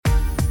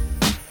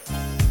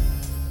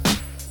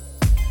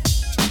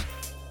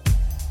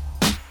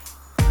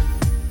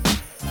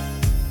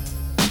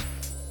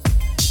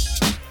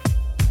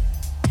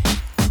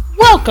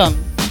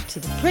Welcome to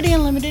the Pretty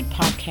Unlimited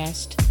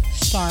podcast,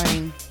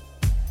 starring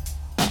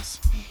us.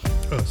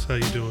 Us, how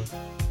you doing?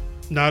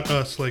 Not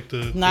us, like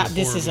the... Not the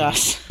This horror Is movie.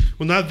 Us.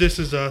 Well, not This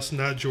Is Us,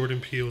 not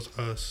Jordan Peele's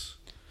Us.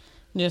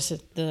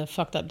 Just the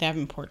fucked up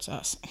Davenport's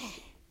us.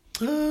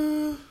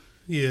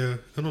 Yeah.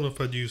 I don't know if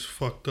I'd use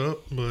fucked up,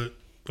 but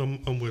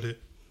I'm with it.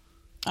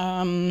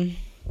 How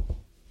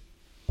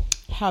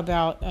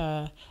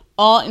about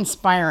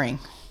awe-inspiring?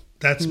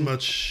 That's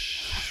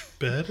much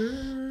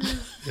better.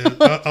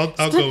 Yeah,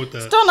 I'll go with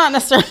that. Still not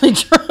necessarily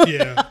true.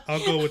 Yeah,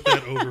 I'll go with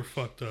that over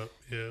fucked up.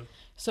 Yeah.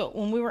 So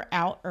when we were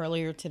out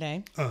earlier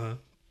today, Uh-huh.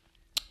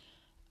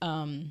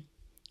 and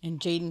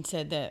Jaden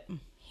said that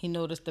he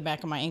noticed the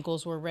back of my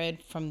ankles were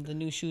red from the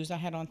new shoes I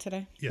had on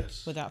today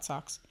Yes. without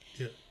socks.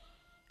 Yeah.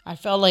 I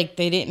felt like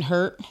they didn't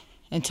hurt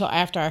until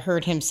after I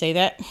heard him say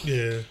that.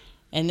 Yeah.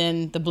 And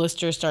then the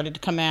blisters started to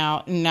come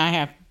out, and I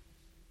have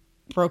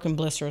broken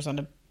blisters on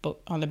the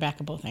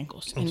back of both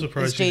ankles. I'm and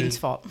surprised it's Jaden's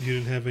fault. you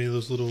didn't have any of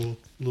those little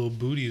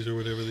booties or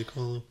whatever they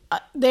call them.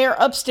 They're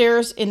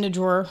upstairs in the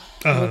drawer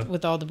Uh-huh.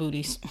 with all the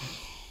booties.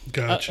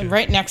 Gotcha.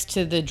 Right next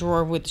to the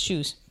drawer with the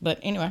shoes. But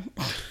anyway.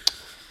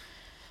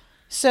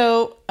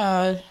 So,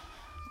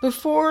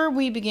 before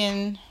we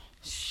begin...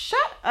 Shut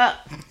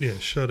up! Yeah,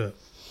 shut up.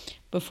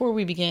 Before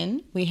we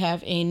begin, we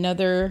have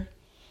another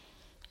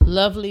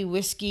lovely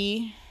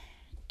whiskey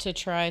to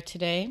try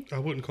today. I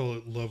wouldn't call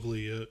it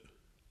lovely yet.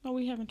 Oh,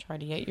 we haven't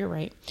tried it yet. You're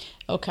right.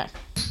 Okay.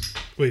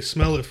 Wait,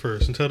 smell it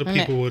first and tell the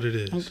people what it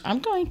is. I'm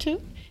going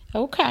to.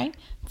 Okay.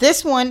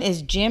 This one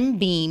is Jim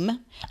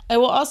Beam. I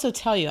will also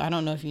tell you, I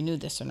don't know if you knew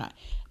this or not,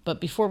 but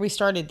before we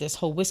started this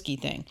whole whiskey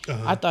thing,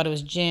 I thought it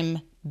was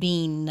Jim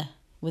Bean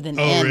with an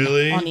N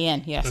really? on the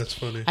end. Yes. That's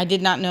funny. I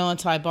did not know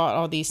until I bought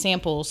all these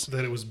samples.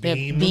 That it was They're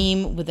Beam?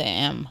 Beam with an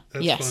M.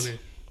 That's yes. funny.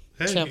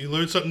 Hey, So- you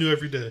learn something new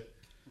every day.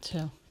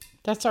 So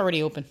that's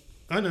already open.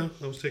 I know.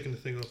 I was taking the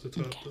thing off the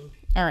top, though.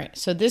 All right.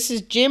 So this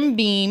is Jim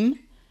Beam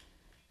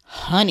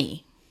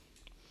Honey.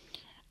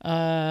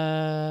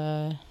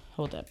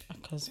 Hold up,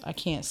 because I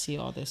can't see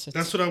all this.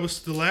 That's what I was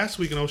the last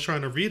week, and I was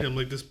trying to read them.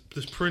 Like, this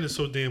print is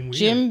so damn weird.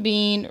 Jim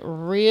Beam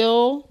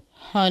Real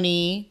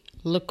Honey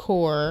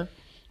Liqueur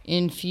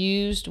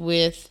infused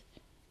with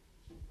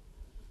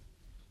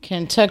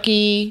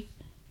Kentucky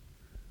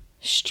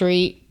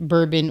Straight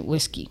Bourbon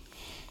Whiskey.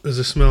 Does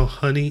it smell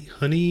honey?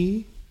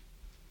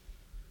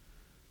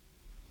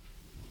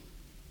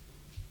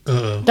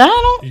 Uh-oh.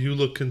 I don't You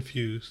look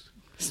confused.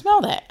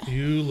 smell that.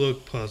 You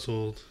look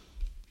puzzled.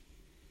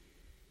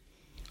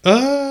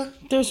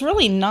 There's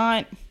really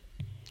not.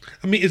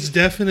 I mean, it's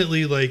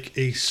definitely like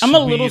a sweeter...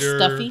 I'm a little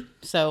stuffy,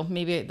 so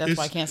maybe that's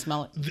why I can't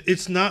smell it.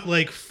 It's not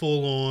like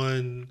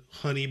full-on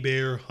honey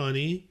bear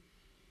honey.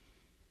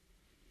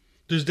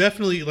 There's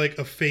definitely like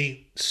a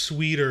faint,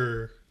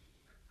 sweeter...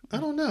 I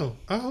don't know.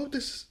 I hope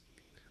this...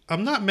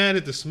 I'm not mad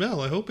at the smell.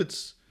 I hope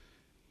it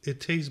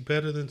tastes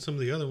better than some of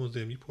the other ones.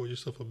 Damn, you poured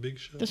yourself a big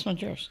shot. This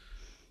one's yours.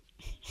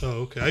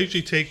 Oh, okay. I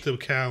usually take the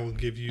cow and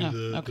give you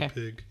the okay.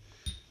 pig.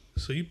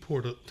 So you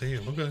poured up...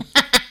 Damn, okay.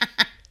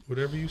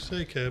 Whatever you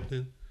say,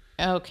 Captain.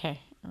 Okay,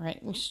 all right.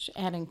 We're just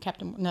adding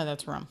Captain. No,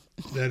 that's rum.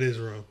 That is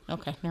rum.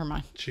 Okay, never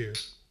mind.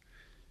 Cheers.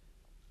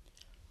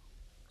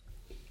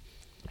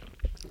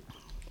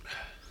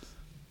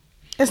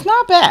 It's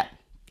not bad.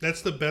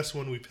 That's the best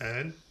one we've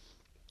had.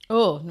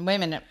 Oh, wait a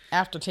minute.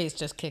 Aftertaste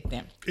just kicked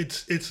in.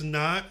 It's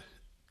not...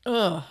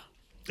 Ugh.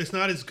 It's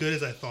not as good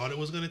as I thought it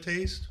was going to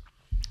taste.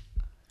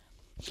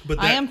 But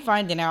I am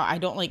finding out I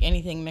don't like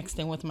anything mixed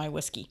in with my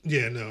whiskey.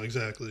 Yeah, no,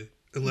 exactly.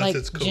 Unless Like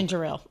it's Coke.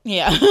 ginger ale.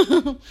 Yeah.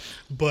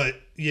 But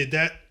yeah,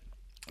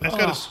 that's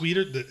got a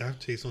sweeter. The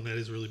aftertaste on that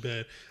is really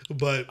bad.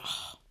 But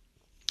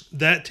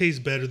that tastes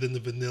better than the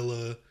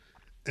vanilla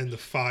and the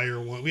fire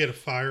one. We had a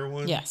fire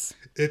one. Yes.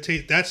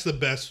 That's the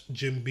best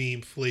Jim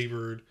Beam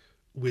flavored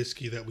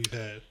whiskey that we've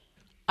had.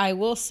 I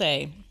will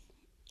say,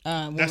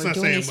 when That's we're not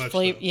doing saying these much,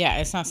 flavor, though. yeah,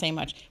 it's not saying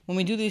much. When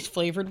we do these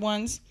flavored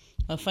ones,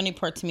 the funny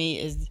part to me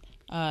is,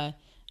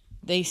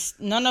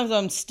 none of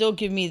them still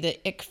give me the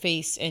ick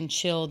face and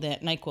chill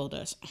that NyQuil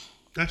does.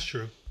 That's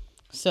true.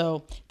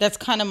 So that's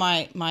kind of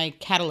my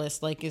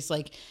catalyst. Like, it's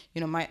like,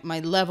 my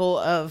level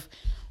of,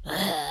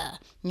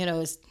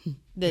 is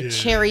the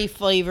cherry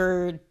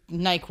flavored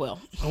NyQuil.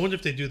 I wonder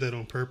if they do that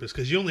on purpose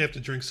because you only have to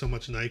drink so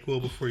much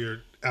NyQuil before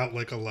you're out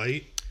like a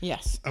light.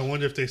 Yes. I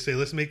wonder if they say,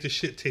 let's make this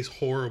shit taste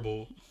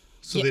horrible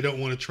so they don't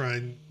want to try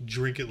and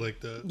drink it like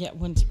that. Yeah, it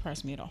wouldn't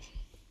surprise me at all.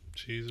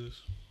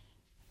 Jesus.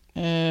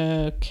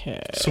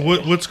 Okay. So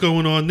what's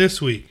going on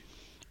this week?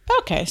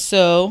 Okay,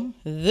 so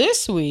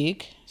this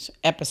week's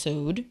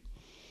episode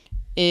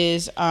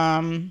is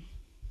hold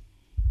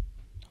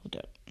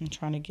up. I'm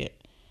trying to get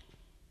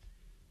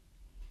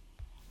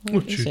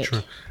What you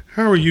trying?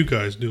 How are you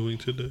guys doing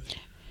today?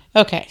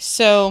 Okay,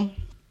 so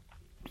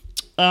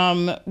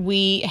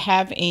we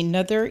have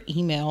another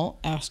email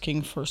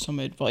asking for some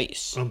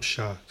advice. I'm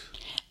shocked.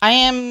 I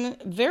am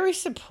very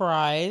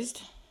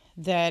surprised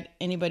that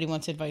anybody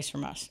wants advice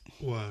from us.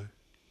 Why?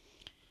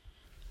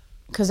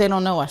 Because they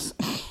don't know us.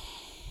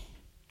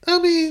 I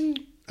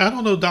mean, I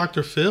don't know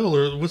Dr. Phil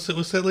or what's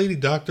that lady,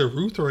 Dr.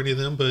 Ruth or any of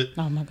them, but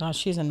Oh my gosh,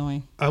 she's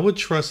annoying. I would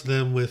trust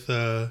them with,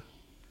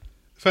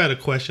 if I had a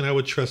question, I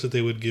would trust that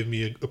they would give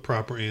me a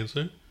proper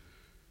answer.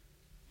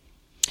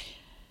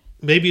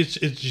 Maybe it's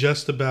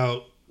just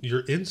about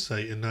your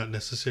insight and not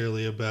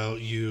necessarily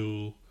about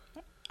you.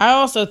 I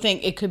also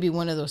think it could be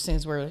one of those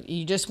things where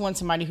you just want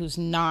somebody who's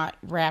not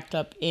wrapped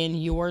up in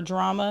your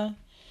drama.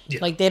 Yeah.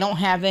 Like they don't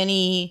have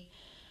any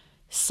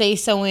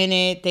say-so in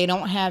it. They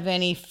don't have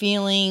any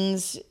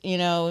feelings,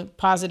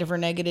 positive or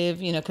negative,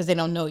 because they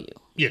don't know you.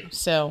 Yeah.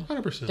 So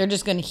 100%. They're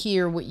just going to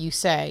hear what you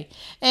say.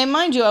 And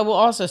mind you, I will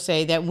also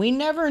say that we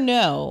never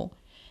know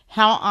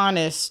how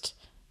honest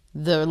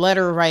the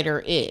letter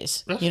writer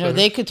is. That's fair.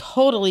 They could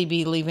totally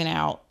be leaving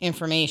out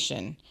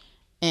information.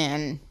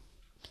 And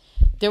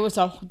there was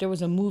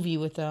a movie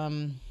with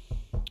Dolly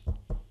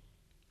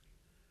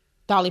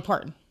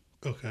Parton.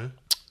 Okay.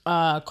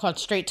 Called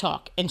Straight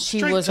Talk, and she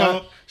Straight was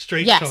Talk.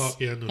 Yeah,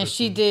 and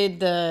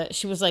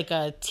she was like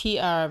a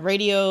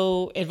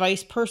radio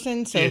advice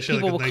person, so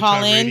people would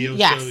call in.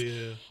 Yes, show,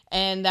 yeah.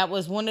 And that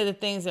was one of the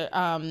things that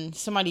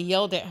somebody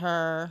yelled at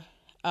her,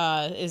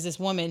 is this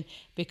woman,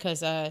 because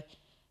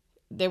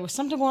there was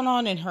something going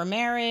on in her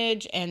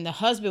marriage, and the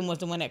husband was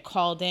the one that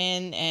called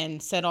in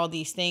and said all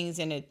these things,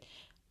 and it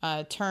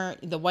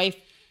the wife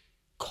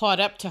caught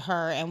up to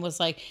her and was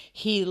like,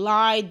 he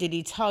lied. Did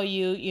he tell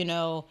you,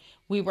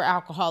 we were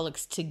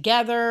alcoholics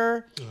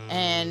together?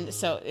 And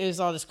so it was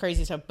all this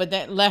crazy stuff. But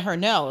that let her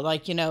know,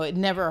 it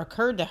never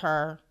occurred to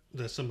her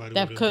that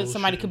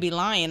somebody could be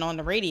lying on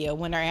the radio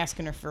when they're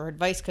asking her for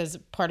advice, because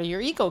part of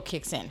your ego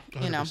kicks in,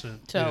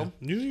 100%. So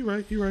yeah.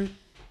 You're right.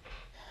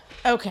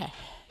 Okay,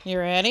 you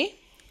ready?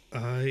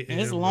 I am.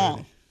 It's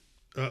long.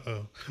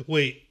 Ready.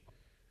 Wait.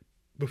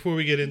 Before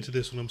we get into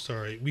this one, I'm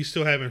sorry. We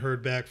still haven't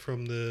heard back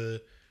from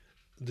the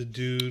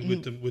dude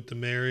with the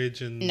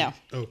marriage and no.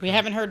 Okay. We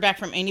haven't heard back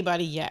from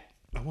anybody yet.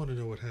 I want to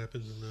know what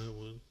happens in that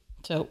one.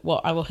 So,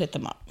 I will hit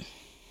them up.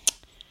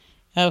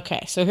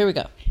 Okay, so here we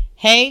go.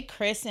 Hey,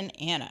 Chris and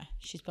Anna.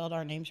 She spelled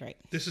our names right.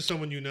 This is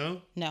someone you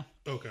know? No.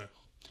 Okay.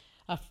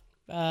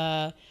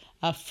 A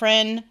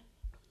friend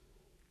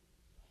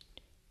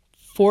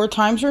 4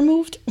 times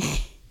removed.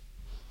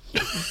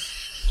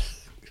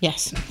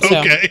 Yes. So,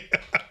 okay.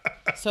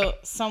 So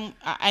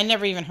I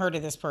never even heard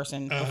of this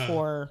person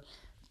before.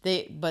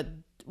 But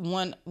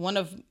one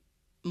of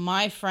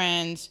my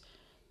friends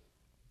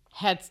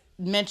had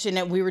mentioned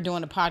that we were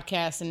doing a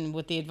podcast and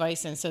with the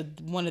advice, and so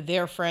one of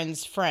their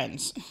friends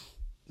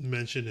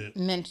mentioned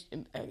it.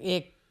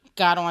 It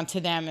got on to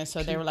them, and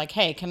so they were like,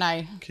 "Hey, can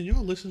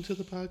y'all listen to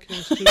the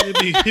podcast too?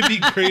 It'd be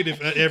great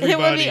if everybody. It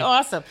would be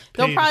awesome.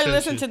 They'll probably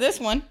listen attention. to this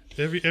one.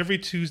 Every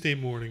Tuesday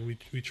morning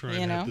we try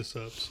and have this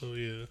up. So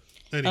yeah.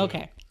 Anyway.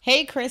 Okay.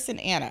 Hey, Chris and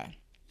Anna.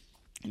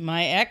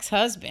 My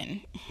ex-husband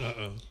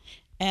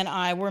and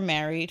I were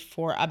married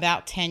for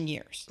about 10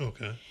 years.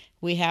 Okay.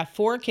 We have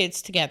 4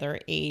 kids together,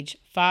 age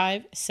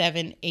 5,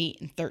 7, 8,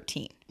 and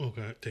 13.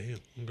 Okay. Damn.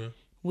 Okay.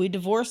 We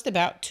divorced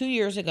about 2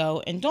 years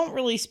ago and don't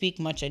really speak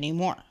much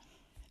anymore.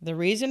 The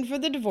reason for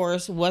the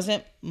divorce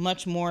wasn't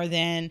much more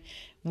than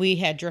we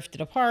had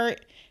drifted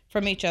apart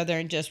from each other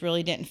and just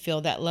really didn't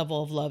feel that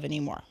level of love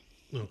anymore.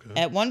 Okay.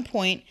 At one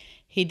point,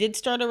 he did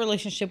start a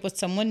relationship with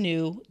someone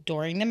new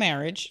during the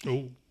marriage.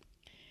 Oh.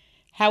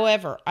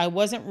 However, I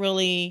wasn't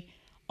really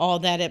all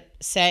that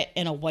upset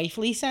in a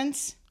wifely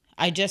sense.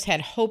 I just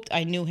had hoped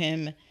I knew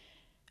him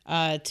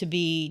to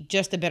be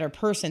just a better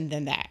person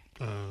than that.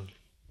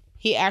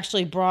 He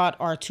actually brought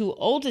our 2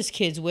 oldest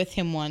kids with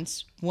him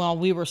once while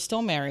we were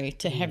still married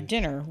to have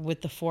dinner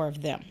with the 4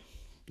 of them.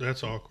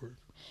 That's awkward.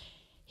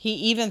 He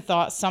even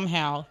thought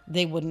somehow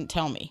they wouldn't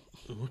tell me.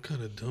 What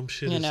kind of dumb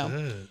shit is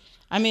that?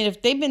 I mean,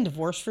 if they've been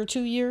divorced for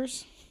 2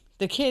 years,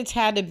 the kids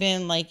had to have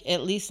been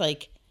at least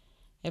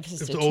if it's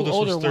the 2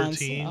 older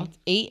ones,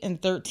 8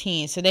 and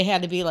 13. So they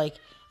had to be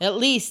at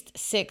least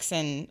 6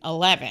 and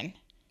 11.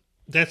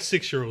 That's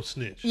 6-year-old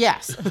snitch.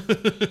 Yes.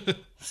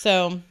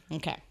 So,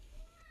 okay.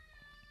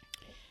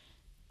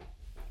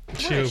 I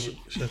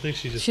think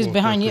she's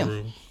behind you.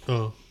 Room.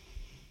 Oh.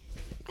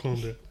 Calm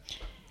down.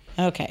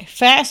 Okay.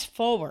 Fast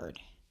forward.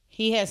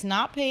 He has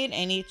not paid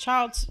any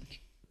child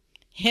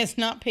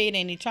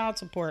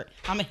support.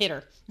 I'm a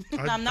hitter.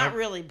 I'm not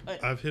really,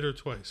 but I've hit her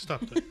twice.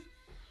 Stop that.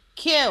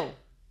 Q.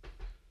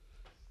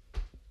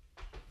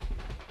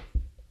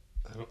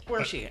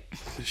 Where's she at?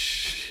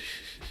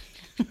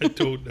 I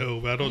don't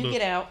know. I don't know.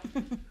 Get out.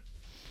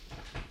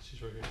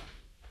 She's right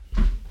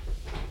here.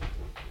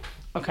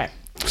 Okay.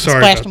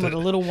 Sorry Splashed about him that. with a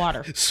little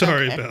water.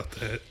 Sorry about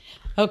that.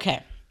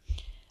 Okay.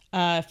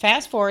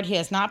 Fast forward, he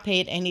has not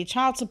paid any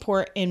child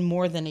support in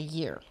more than a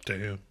year.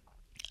 Damn.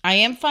 I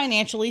am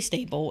financially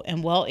stable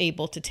and well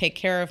able to take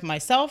care of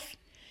myself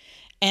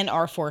and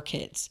our 4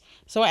 kids.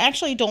 So I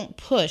actually don't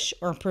push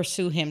or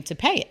pursue him to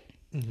pay it.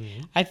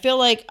 Mm-hmm. I feel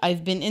like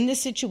I've been in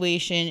this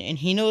situation and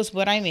he knows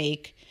what I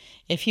make.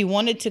 If he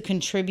wanted to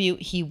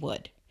contribute, he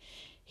would.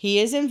 He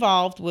is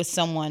involved with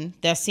someone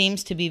that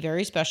seems to be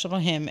very special to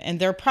him, and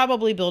they're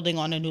probably building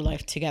on a new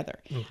life together.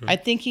 Okay. I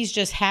think he's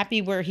just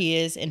happy where he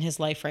is in his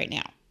life right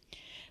now.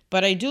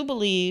 But I do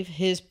believe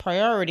his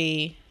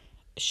priority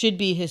should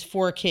be his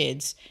 4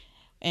 kids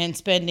and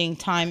spending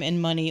time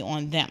and money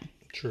on them.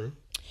 True.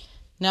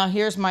 Now,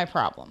 here's my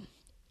problem.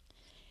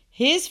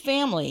 His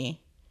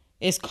family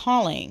is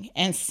calling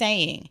and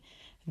saying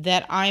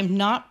that I'm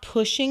not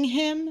pushing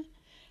him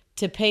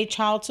to pay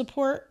child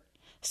support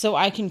so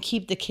I can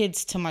keep the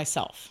kids to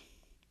myself.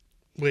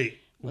 Wait.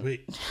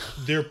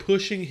 They're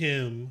pushing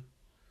him.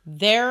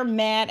 They're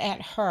mad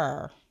at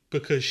her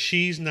because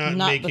she's not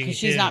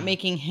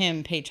making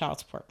him pay child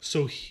support.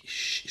 So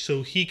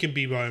he can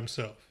be by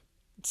himself.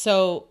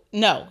 So,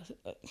 no.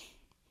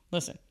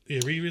 Listen.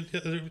 Yeah,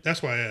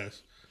 that's why I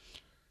asked.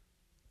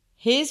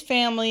 His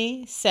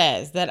family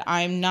says that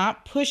I'm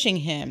not pushing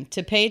him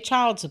to pay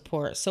child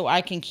support so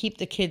I can keep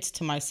the kids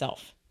to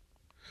myself.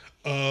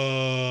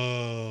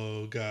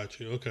 Oh, got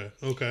you.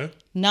 Okay.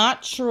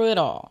 Not true at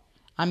all.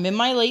 I'm in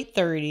my late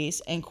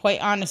 30s and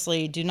quite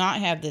honestly do not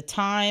have the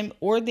time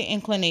or the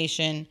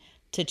inclination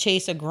to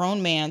chase a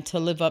grown man to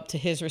live up to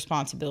his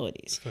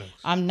responsibilities. Thanks.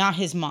 I'm not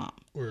his mom.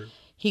 Word.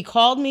 He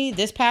called me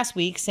this past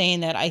week saying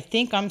that I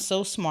think I'm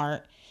so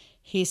smart.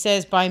 He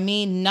says by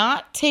me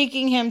not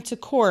taking him to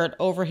court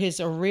over his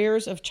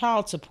arrears of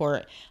child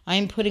support,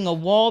 I'm putting a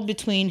wall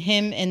between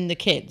him and the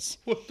kids.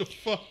 What the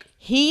fuck?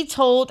 He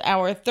told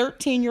our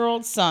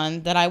 13-year-old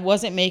son that I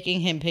wasn't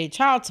making him pay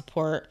child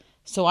support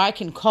so I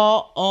can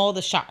call all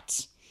the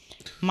shots.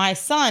 My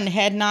son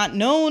had not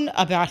known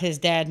about his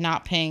dad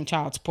not paying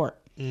child support.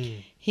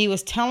 He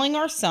was telling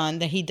our son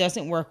that he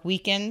doesn't work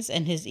weekends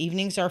and his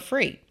evenings are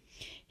free.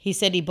 He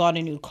said he bought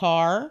a new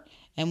car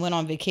and went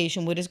on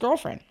vacation with his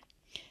girlfriend.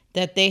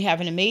 That they have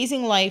an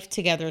amazing life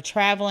together,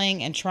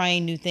 traveling and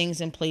trying new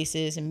things and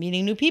places and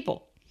meeting new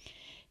people.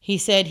 He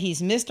said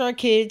he's missed our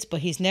kids, but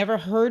he's never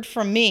heard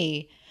from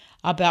me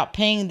about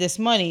paying this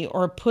money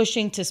or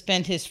pushing to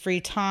spend his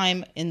free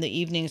time in the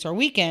evenings or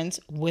weekends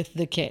with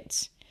the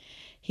kids.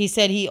 He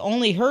said he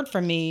only heard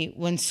from me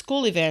when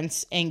school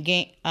events and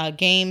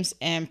games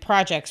and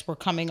projects were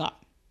coming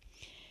up.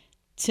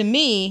 To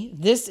me,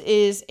 this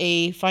is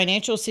a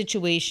financial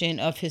situation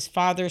of his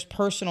father's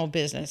personal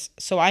business,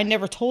 so I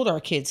never told our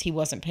kids he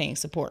wasn't paying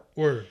support.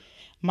 Word.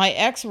 My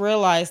ex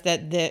realized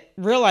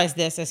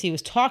this as he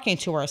was talking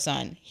to our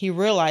son. He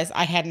realized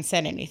I hadn't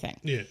said anything.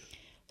 Yeah.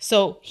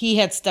 So he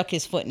had stuck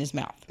his foot in his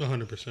mouth.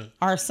 100%.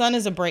 Our son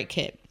is a bright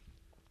kid.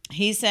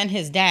 He sent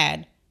his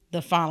dad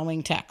the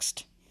following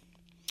text.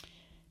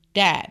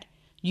 Dad,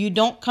 you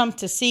don't come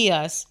to see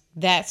us,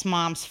 that's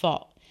mom's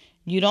fault.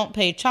 You don't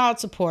pay child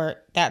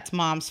support, that's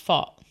mom's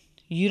fault.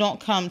 You don't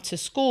come to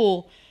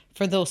school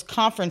for those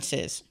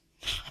conferences.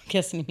 I'm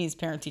guessing he means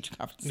parent-teacher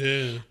conferences.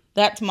 Yeah.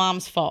 That's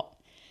mom's fault.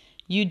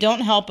 You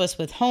don't help us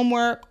with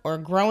homework or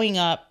growing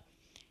up.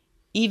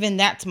 Even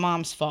that's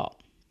mom's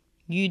fault.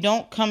 You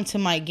don't come to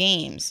my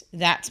games.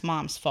 That's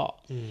mom's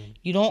fault.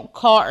 You don't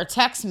call or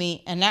text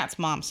me, and that's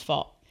mom's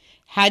fault.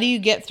 How do you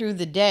get through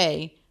the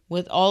day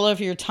with all of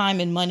your time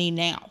and money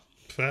now?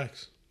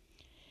 Facts.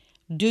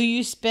 Do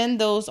you spend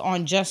those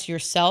on just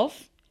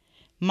yourself?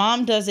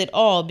 Mom does it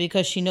all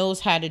because she knows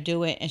how to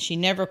do it, and she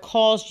never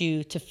calls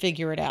you to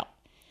figure it out.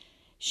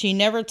 She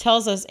never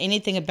tells us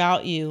anything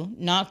about you,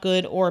 not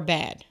good or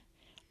bad.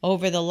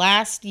 Over the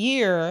last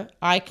year,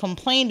 I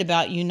complained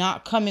about you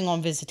not coming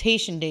on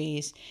visitation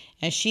days,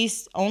 and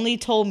she's only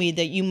told me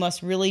that you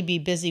must really be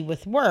busy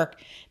with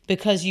work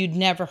because you'd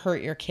never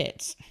hurt your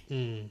kids.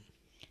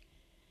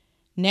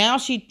 Now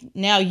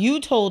you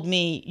told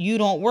me you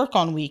don't work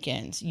on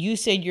weekends. You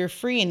said you're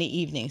free in the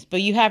evenings,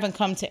 but you haven't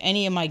come to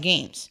any of my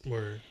games.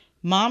 Word.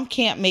 Mom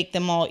can't make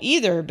them all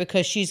either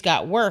because she's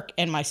got work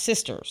and my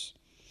sisters.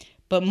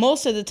 But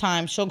most of the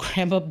time, she'll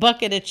grab a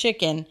bucket of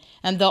chicken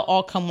and they'll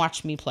all come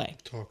watch me play.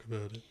 Talk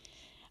about it.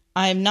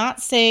 I'm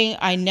not saying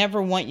I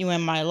never want you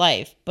in my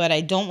life, but I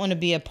don't want to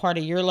be a part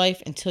of your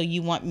life until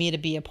you want me to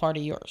be a part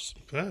of yours.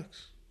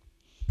 Facts.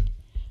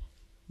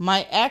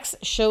 My ex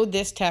showed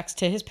this text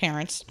to his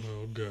parents.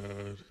 Oh,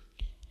 God.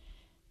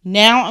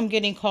 Now I'm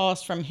getting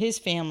calls from his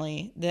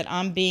family that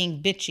I'm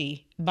being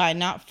bitchy by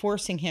not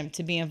forcing him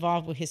to be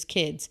involved with his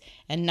kids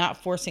and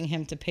not forcing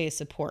him to pay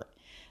support.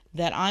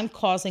 That I'm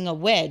causing a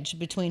wedge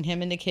between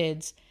him and the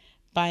kids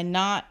by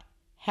not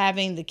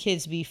having the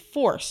kids be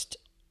forced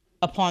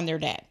upon their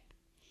dad.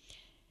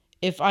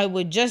 If I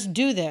would just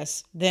do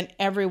this, then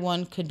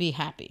everyone could be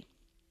happy.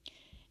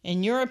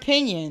 In your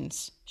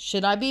opinions,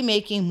 should I be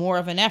making more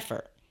of an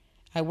effort?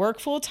 I work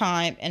full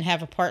time and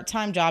have a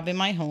part-time job in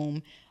my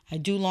home. I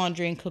do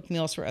laundry and cook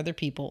meals for other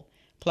people,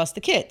 plus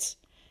the kids.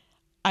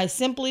 I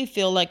simply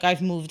feel like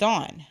I've moved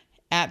on.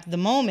 At the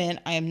moment,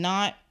 I am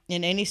not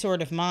in any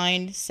sort of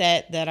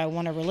mindset that I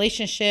want a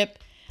relationship.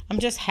 I'm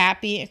just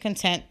happy and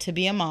content to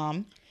be a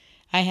mom.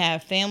 I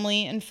have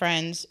family and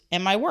friends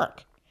and my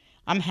work.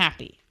 I'm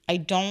happy. I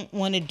don't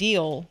want to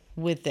deal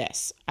with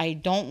this. I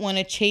don't want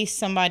to chase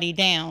somebody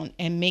down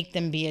and make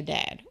them be a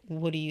dad.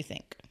 What do you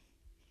think?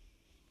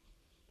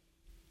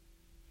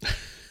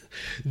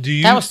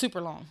 That was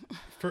super long.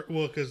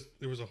 Because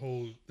there was a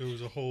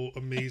whole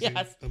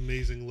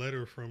amazing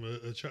letter from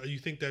a child. You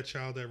think that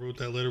child that wrote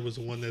that letter was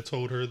the one that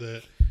told her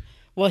that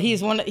Well,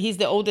 he's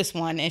the oldest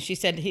one, and she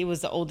said he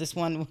was the oldest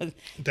one.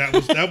 That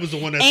was the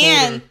one that told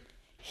And her.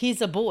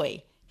 he's a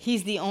boy.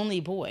 He's the only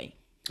boy.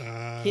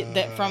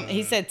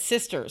 He said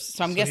sisters,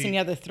 so I'm guessing the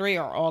other 3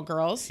 are all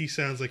girls. He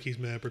sounds like he's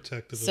mad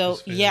protective of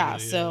his family. Yeah,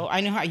 so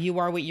I know how you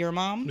are with your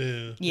mom.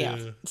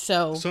 Yeah.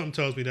 So something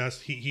tells me that's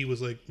he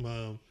was like,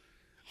 Mom,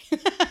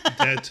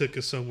 Dad took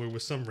us somewhere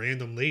with some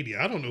random lady.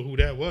 I don't know who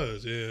that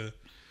was. Yeah.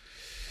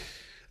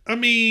 I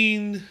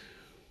mean,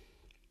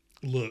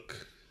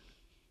 look,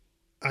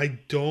 I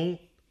don't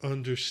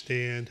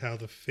understand how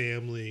the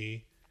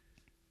family.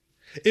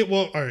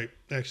 All right.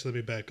 Actually, let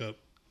me back up.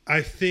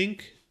 I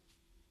think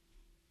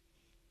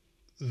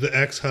the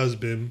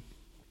ex-husband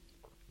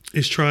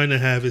is trying to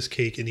have his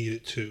cake and eat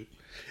it too.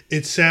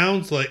 It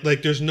sounds like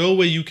there's no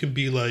way you can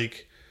be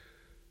like,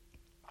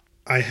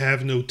 I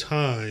have no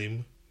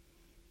time,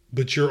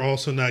 but you're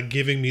also not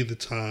giving me the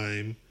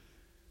time,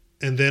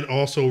 and then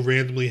also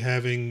randomly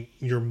having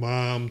your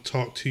mom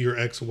talk to your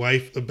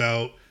ex-wife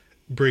about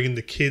bringing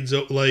the kids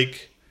up.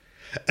 Like,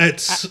 I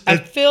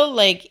feel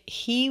like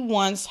he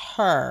wants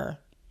her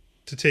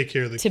to take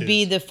care of the kids. To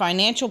be the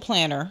financial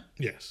planner.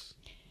 Yes.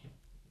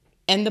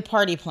 And the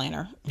party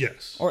planner.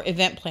 Yes. Or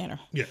event planner.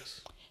 Yes.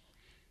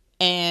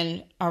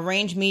 And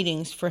arrange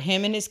meetings for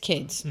him and his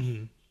kids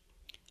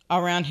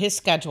around his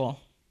schedule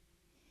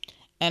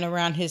and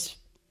around his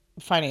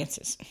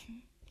finances.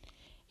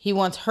 He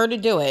wants her to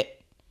do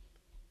it,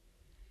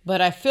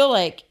 but I feel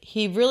like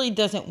he really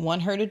doesn't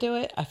want her to do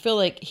it. I feel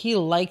like he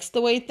likes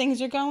the way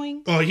things are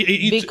going. Oh,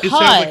 it sounds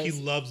like he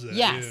loves that.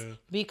 Yes, yeah.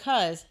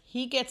 Because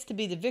he gets to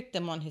be the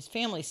victim on his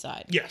family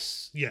side.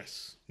 Yes.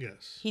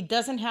 He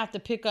doesn't have to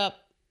pick up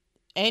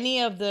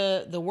any of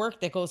the work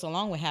that goes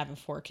along with having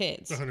 4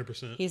 kids.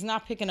 100%. He's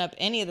not picking up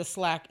any of the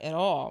slack at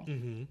all,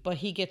 but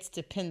he gets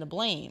to pin the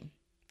blame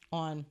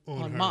on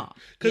mom.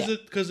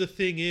 Because the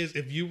thing is,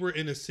 if you were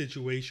in a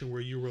situation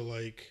where you were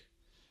like,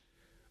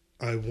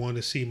 I want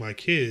to see my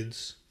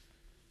kids,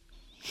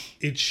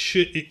 I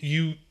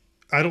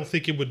don't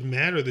think it would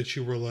matter that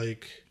you were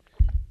like,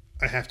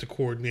 I have to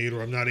coordinate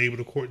or I'm not able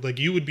to coordinate. Like,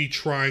 you would be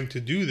trying to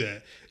do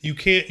that. You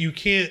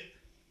can't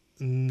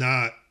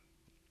not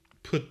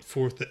put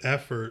forth the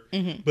effort,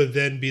 but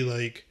then be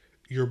like,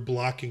 you're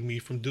blocking me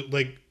from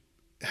like,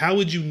 how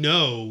would you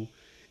know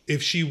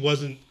if she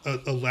wasn't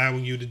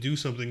allowing you to do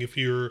something if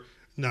you're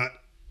not?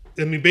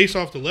 I mean, based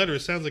off the letter, it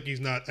sounds like he's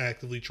not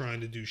actively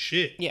trying to do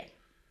shit. Yeah.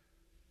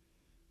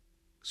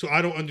 So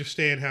I don't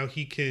understand how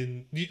he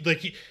can,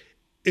 like,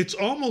 it's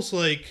almost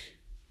like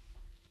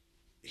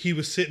he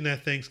was sitting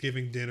at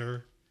Thanksgiving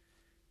dinner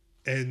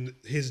and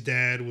his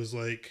dad was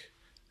like,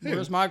 hey,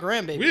 where's my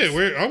grandbaby?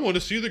 Yeah, I want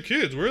to see the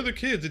kids. Where are the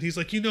kids? And he's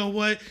like, you know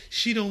what?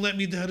 She don't let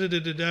me da da da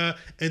da da.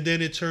 And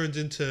then it turns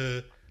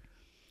into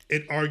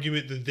an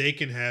argument that they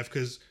can have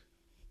because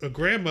a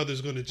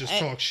grandmother's going to just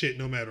talk shit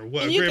no matter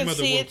what. And a you grandmother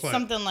can see will it's clap.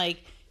 something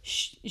like,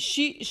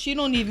 she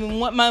don't even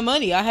want my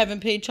money. I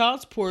haven't paid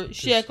child support.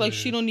 She act like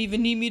she don't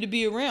even need me to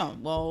be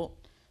around. Well,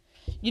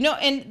 you know,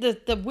 and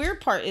the weird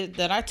part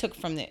that I took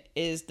from it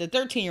is the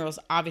 13-year-old's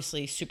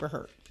obviously super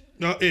hurt.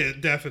 No, yeah,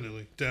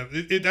 definitely.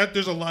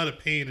 There's a lot of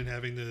pain in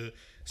having to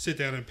sit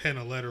down and pen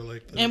a letter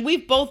like that. And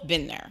we've both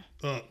been there.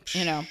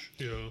 You know.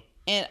 Yeah.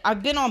 And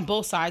I've been on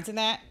both sides of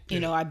that. You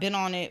know, I've been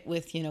on it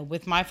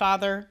with my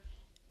father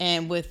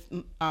and with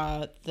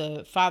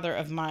the father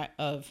of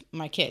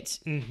my kids.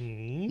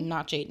 Mm-hmm.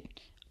 Not Jaden,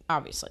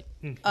 obviously.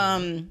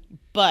 Mm-hmm.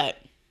 But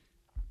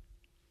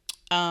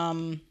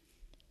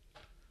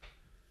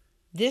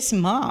this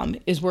mom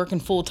is working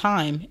full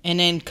time and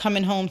then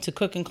coming home to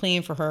cook and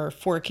clean for her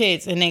 4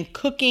 kids and then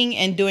cooking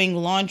and doing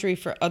laundry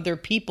for other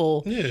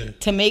people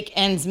to make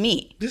ends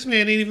meet. This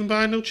man ain't even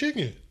buying no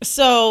chicken.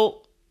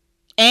 So,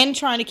 and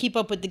trying to keep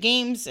up with the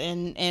games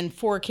and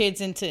 4 kids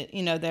into,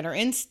 that are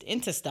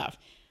into stuff.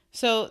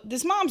 So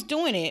this mom's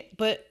doing it,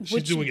 but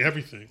she's doing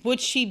everything. Would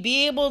she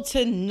be able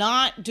to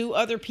not do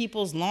other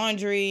people's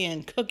laundry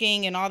and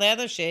cooking and all that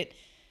other shit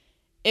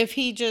if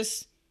he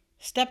just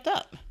stepped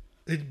up?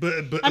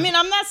 But I mean,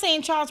 I'm not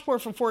saying child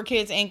support for 4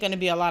 kids ain't going to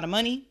be a lot of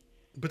money.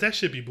 But that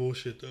should be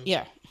bullshit, though.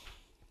 Yeah.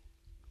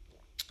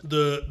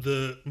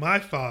 My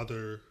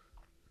father,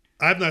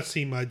 I've not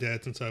seen my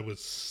dad since I was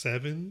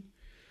 7.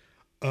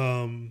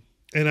 And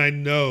I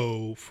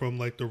know from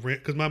like the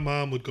rent, because my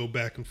mom would go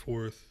back and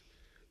forth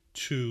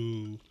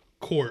to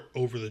court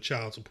over the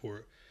child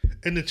support.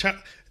 And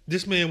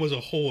this man was a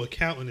whole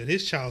accountant and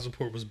his child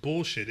support was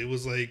bullshit. It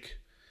was like,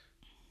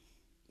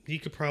 he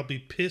could probably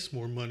piss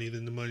more money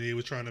than the money they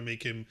were trying to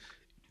make him.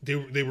 They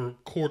were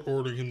court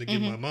ordering him to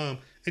give my mom,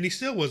 and he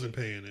still wasn't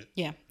paying it.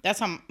 Yeah, that's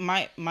how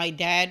my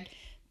dad,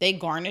 they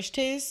garnished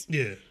his.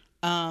 Yeah.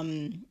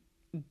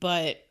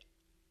 But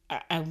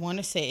I want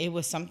to say it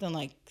was something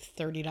like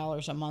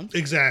 $30 a month.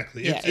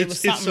 Exactly. Yeah, it's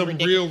some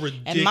real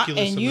ridiculous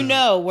and you amount.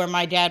 know where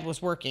my dad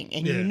was working,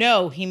 and you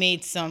know he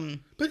made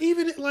some. But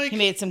even he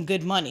made some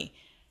good money.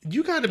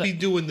 You got to be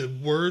doing the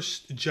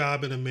worst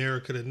job in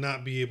America to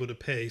not be able to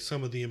pay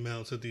some of the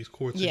amounts that these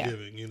courts are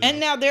giving. You know? And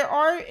now there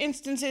are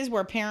instances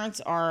where parents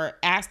are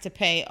asked to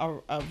pay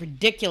a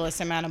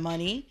ridiculous amount of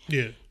money.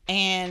 Yeah.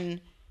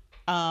 And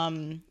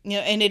And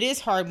it is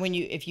hard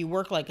if you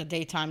work like a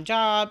daytime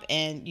job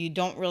and you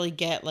don't really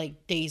get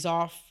like days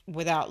off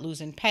without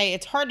losing pay.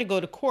 It's hard to go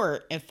to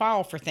court and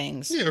file for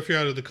things. Yeah, if you're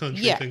out of the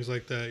country, things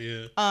like that.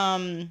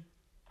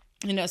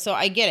 Yeah. So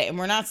I get it, and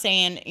we're not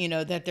saying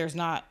that there's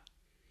not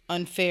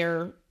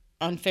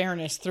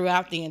unfairness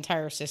throughout the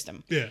entire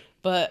system. Yeah.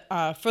 But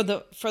for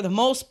the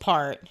most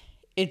part,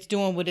 it's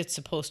doing what it's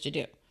supposed to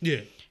do.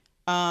 Yeah.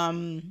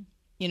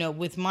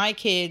 With my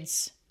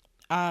kids,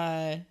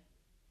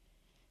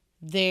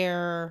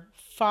 their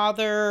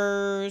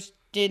fathers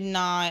did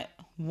not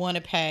want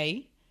to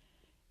pay,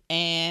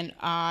 and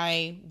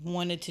I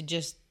wanted to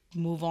just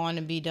move on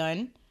and be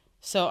done.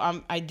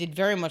 So I did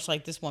very much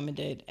like this woman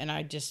did, and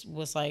I just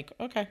was like,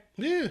 okay.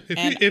 Yeah,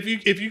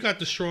 if you got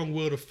the strong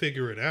will to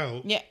figure it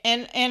out. Yeah,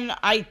 and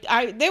I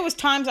there was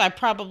times I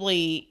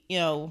probably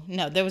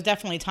there was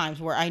definitely times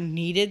where I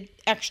needed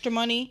extra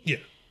money. Yeah.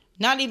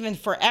 Not even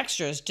for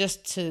extras,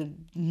 just to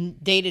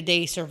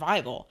day-to-day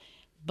survival.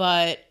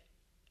 But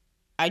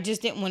I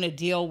just didn't want to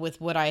deal with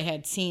what I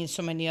had seen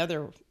so many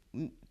other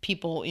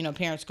people,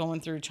 parents going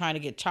through trying to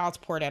get child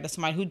support out of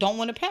somebody who don't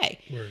want to pay.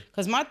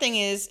 Because my thing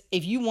is,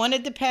 if you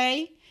wanted to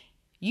pay,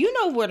 you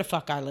know where the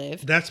fuck I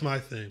live. That's my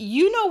thing.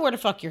 You know where the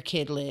fuck your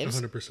kid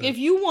lives. 100%. If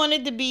you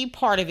wanted to be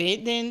part of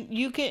it, then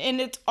you can, and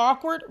it's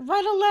awkward,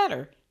 write a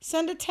letter,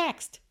 send a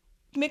text,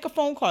 make a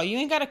phone call. You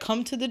ain't got to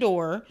come to the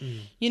door,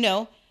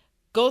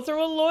 Go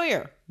through a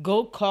lawyer.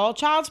 Go call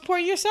child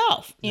support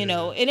yourself. It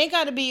ain't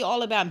got to be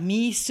all about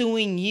me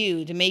suing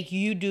you to make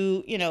you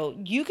do,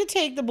 you could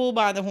take the bull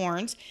by the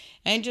horns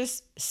and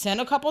just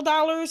send a couple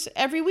dollars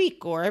every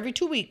week or every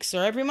 2 weeks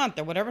or every month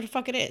or whatever the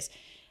fuck it is.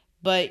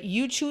 But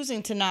you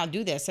choosing to not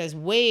do that says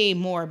way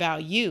more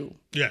about you.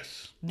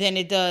 Yes. Than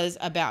it does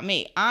about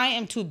me. I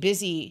am too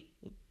busy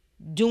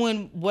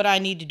doing what I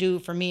need to do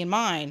for me and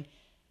mine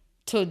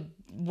to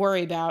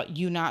worry about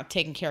you not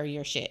taking care of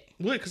your shit.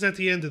 Well, because at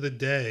the end of the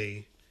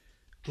day,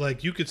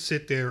 like, you could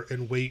sit there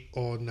and wait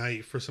all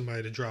night for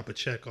somebody to drop a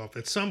check off.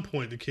 At some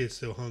point, the kid's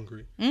still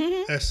hungry.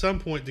 Mm-hmm. At some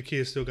point, the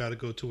kid still got to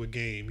go to a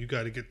game. You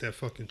got to get that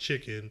fucking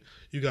chicken.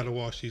 You got to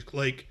wash these.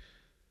 Like,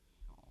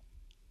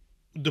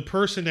 the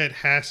person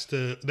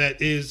that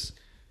is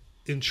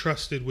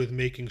entrusted with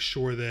making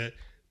sure that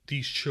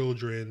these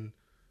children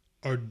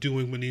are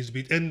doing what needs to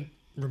be. And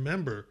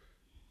remember,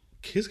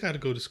 kids got to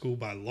go to school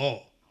by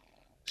law.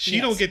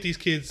 She don't get these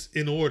kids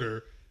in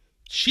order,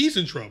 she's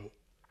in trouble.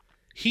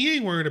 He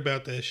ain't worried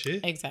about that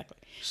shit. Exactly.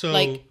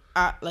 So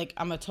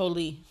I'm a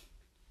totally.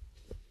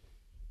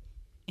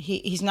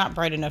 He's not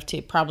bright enough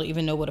to probably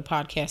even know what a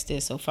podcast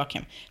is. So fuck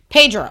him.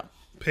 Pedro.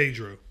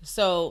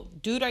 So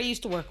dude I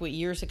used to work with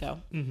years ago.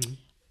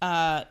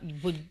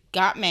 Mm-hmm.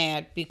 Got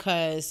mad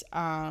because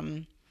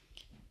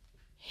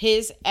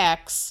his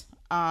ex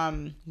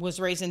was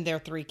raising their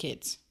 3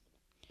 kids,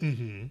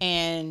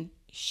 and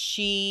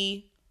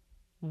she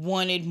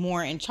wanted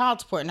more in child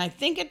support. And I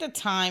think at the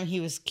time he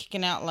was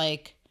kicking out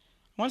like,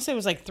 I want to say it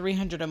was like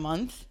 $300 a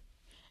month,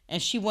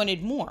 and she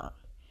wanted more.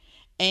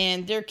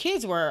 And their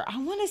kids were, I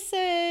want to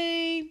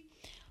say,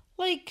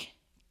 like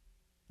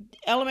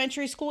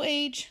elementary school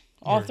age,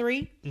 all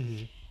 3.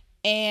 Mm-hmm.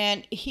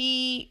 And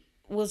he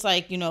was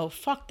like,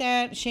 fuck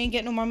that. She ain't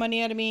getting no more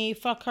money out of me.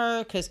 Fuck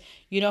her. Because,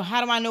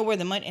 how do I know where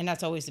the money, and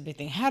that's always the big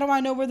thing. How do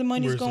I know where the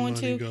money's going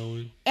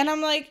to? And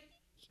I'm like,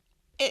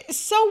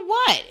 so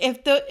what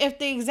if the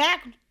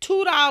exact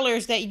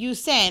 $2 that you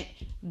sent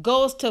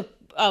goes to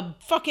a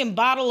fucking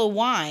bottle of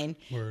wine,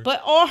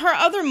 but all her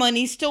other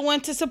money still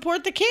went to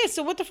support the kids?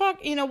 So what the fuck,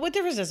 what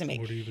difference does it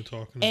make? What are you even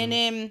talking about? And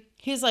then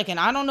he's like, and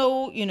I don't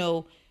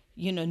know,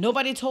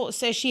 nobody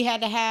says she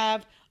had to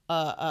have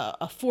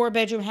a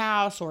 4-bedroom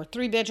house or a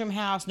 3-bedroom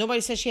house.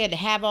 Nobody said she had to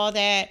have all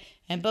that.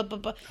 And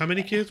but how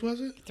many kids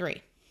was it?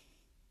 3.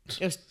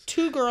 It was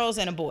 2 girls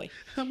and a boy.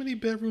 How many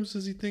bedrooms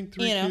does he think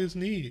 3 kids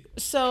need?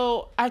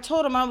 So I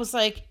told him, I was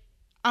like,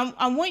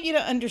 I want you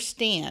to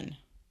understand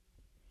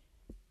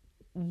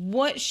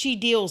what she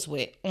deals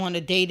with on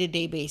a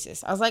day-to-day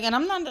basis. I was like, and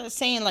I'm not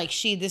saying like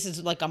this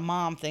is like a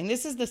mom thing.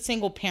 This is the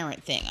single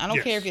parent thing. I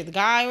don't care if you're the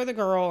guy or the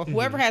girl or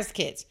whoever has the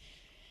kids.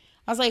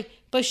 I was like,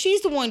 but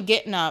she's the one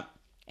getting up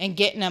and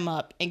getting them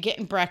up and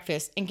getting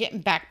breakfast and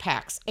getting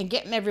backpacks and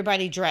getting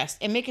everybody dressed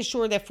and making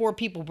sure that 4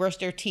 people brush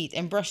their teeth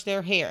and brush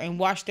their hair and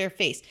wash their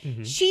face.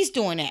 Mm-hmm. She's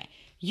doing that.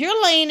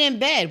 You're laying in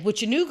bed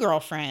with your new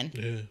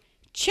girlfriend,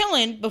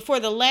 chilling before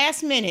the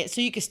last minute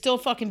so you can still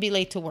fucking be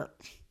late to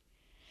work.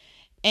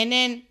 And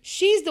then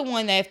she's the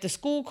one that if the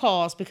school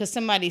calls because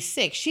somebody's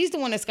sick, she's the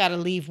one that's got to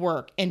leave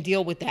work and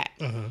deal with that.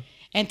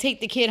 And take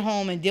the kid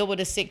home and deal with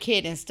a sick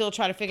kid and still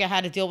try to figure out how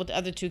to deal with the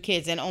other 2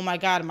 kids. And oh my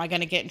God, am I going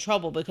to get in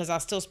trouble because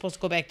I'm still supposed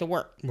to go back to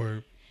work?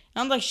 Right.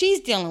 I'm like, she's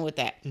dealing with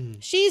that.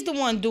 She's the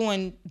one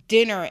doing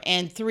dinner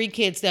and 3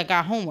 kids that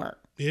got homework.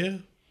 Yeah.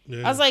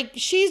 I was like,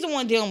 she's the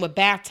one dealing with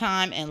bath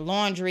time and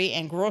laundry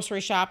and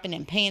grocery shopping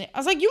and paying. I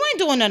was like, you ain't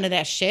doing none of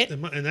that shit.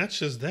 And that's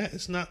just that.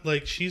 It's not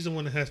like she's the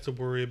one that has to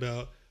worry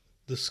about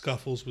the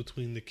scuffles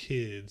between the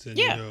kids, and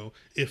Yeah. you know,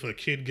 if a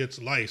kid gets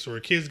lice or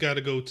a kid's got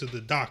to go to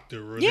the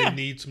doctor or Yeah. they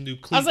need some new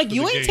cleats. I was like, for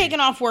you the ain't game. taking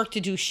off work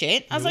to do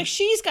shit. I was like,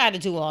 she's got to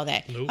do all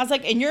that. Nope. I was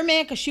like, and you're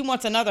mad because she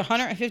wants another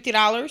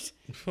 $150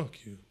 Fuck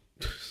you.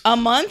 a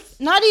month?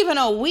 Not even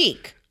a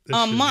week. That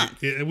A should be-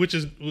 month. yeah, which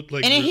is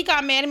like. And then he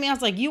got mad at me. I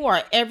was like, you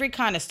are every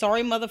kind of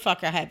sorry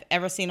motherfucker I have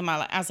ever seen in my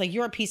life. I was like,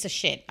 you're a piece of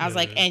shit. I was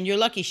like, and you're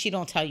lucky she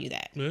don't tell you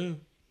that. Yeah.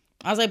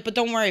 I was like, but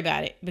don't worry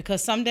about it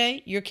because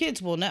someday your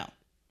kids will know.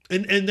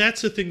 And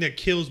that's the thing that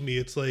kills me.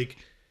 It's like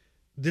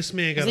this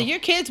man got. So your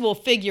kids will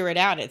figure it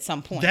out at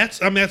some point.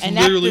 That's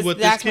literally what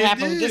this kid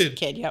happened did. with this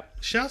kid. Yep.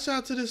 Shouts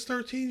out to this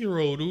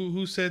 13-year-old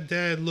who said,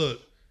 "Dad,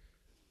 look,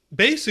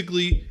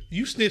 basically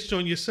you snitched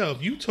on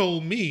yourself. You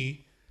told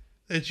me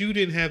that you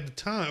didn't have the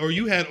time, or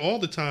you had all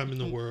the time in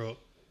the world."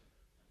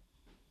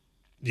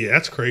 Yeah,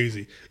 that's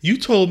crazy. You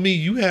told me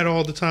you had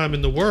all the time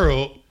in the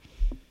world.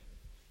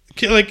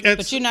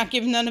 But you're not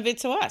giving none of it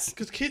to us.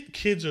 Because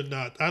kids are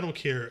not. I don't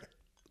care.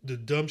 The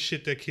dumb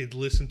shit that kids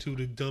listen to,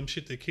 the dumb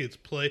shit that kids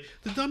play,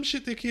 the dumb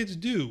shit that kids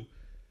do.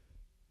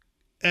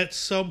 At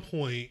some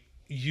point,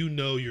 you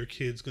know your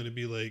kid's going to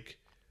be like,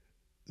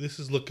 this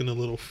is looking a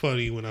little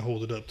funny when I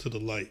hold it up to the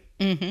light.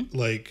 Mm-hmm.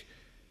 Like,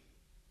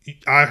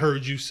 I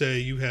heard you say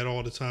you had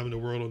all the time in the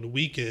world on the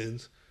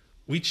weekends.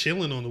 We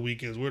chilling on the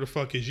weekends. Where the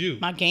fuck is you?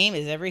 My game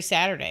is every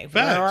Saturday. Facts,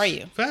 Where are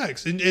you?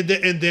 Facts. And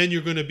then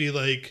you're going to be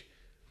like,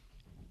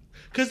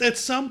 because at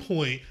some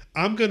point,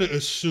 I'm going to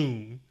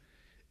assume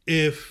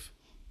if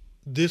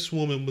this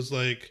woman was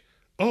like,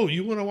 oh,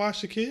 you want to watch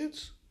the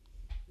kids?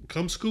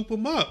 Come scoop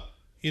them up.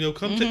 You know,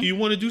 you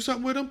want to do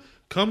something with them?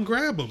 Come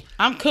grab them.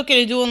 I'm cooking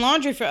and doing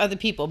laundry for other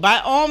people. By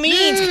all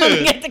means, come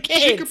and get the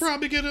kids. She could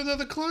probably get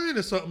another client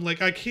or something.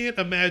 Like, I can't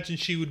imagine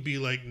she would be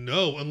like,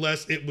 no,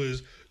 unless it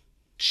was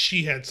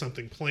she had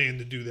something planned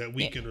to do that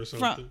weekend or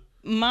something.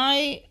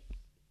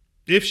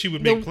 If she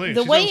would make plans.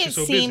 The way it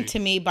seemed to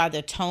me by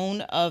the tone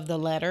of the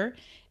letter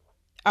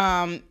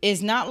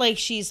is not like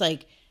she's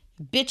like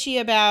bitchy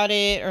about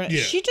it, or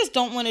she just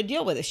don't want to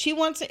deal with it. She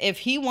wants, if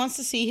he wants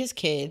to see his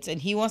kids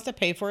and he wants to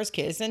pay for his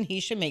kids, then he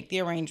should make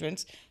the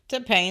arrangements to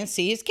pay and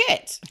see his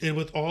kids. And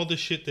with all the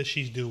shit that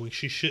she's doing,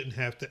 she shouldn't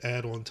have to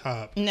add on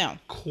top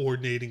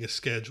coordinating a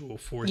schedule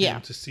for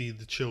him to see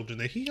the children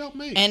that he helped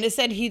make. And it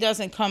said he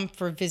doesn't come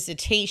for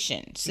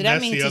visitation. So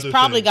that means he's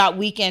probably got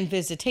weekend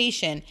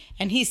visitation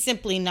and he's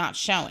simply not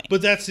showing.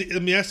 But that's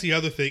the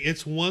other thing.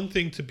 It's one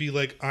thing to be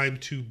like, I'm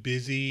too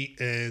busy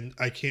and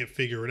I can't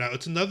figure it out.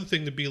 It's another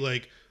thing to be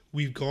like,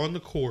 we've gone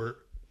to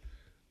court.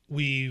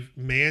 We've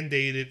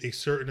mandated a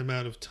certain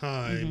amount of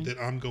time that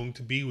I'm going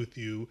to be with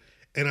you,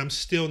 and I'm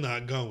still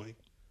not going.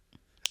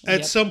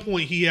 At some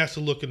point, he has to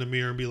look in the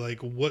mirror and be like,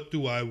 what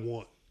do I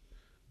want?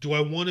 Do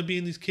I want to be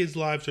in these kids'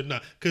 lives or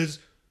not? Because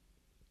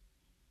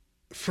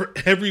for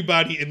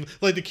everybody, and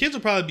like the kids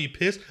will probably be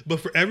pissed, but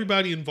for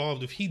everybody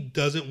involved, if he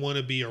doesn't want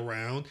to be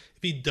around,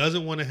 if he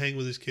doesn't want to hang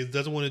with his kids,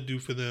 doesn't want to do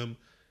for them,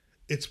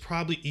 it's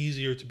probably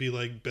easier to be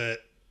like, bet,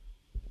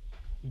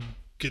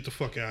 get the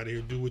fuck out of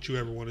here, do what you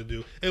ever want to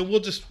do, and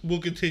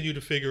we'll continue to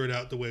figure it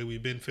out the way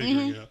we've been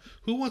figuring out.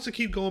 Who wants to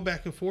keep going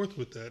back and forth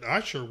with that? I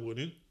sure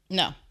wouldn't.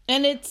 No.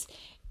 And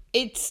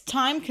it's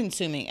time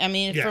consuming. I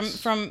mean,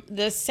 from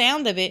the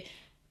sound of it,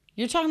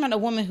 you're talking about a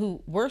woman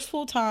who works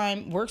full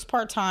time, works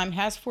part time,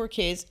 has 4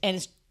 kids, and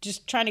is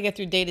just trying to get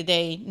through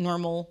day-to-day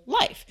normal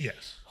life.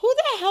 Yes. Who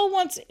the hell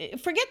wants,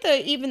 forget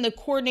even the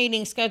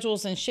coordinating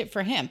schedules and shit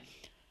for him.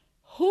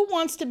 Who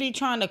wants to be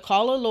trying to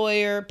call a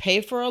lawyer,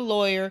 pay for a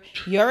lawyer?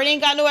 You already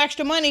ain't got no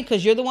extra money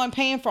because you're the one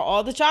paying for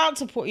all the child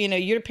support. You know,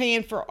 you're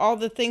paying for all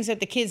the things that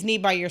the kids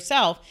need by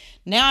yourself.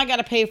 Now I got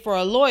to pay for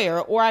a lawyer,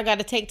 or I got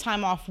to take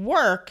time off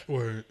work,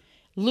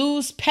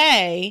 lose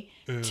pay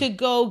to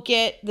go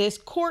get this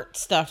court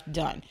stuff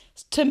done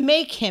to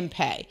make him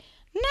pay.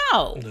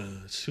 No,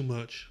 it's too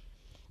much.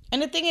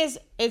 And the thing is,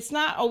 it's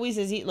not always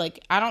as easy.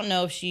 Like, I don't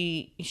know if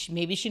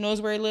maybe she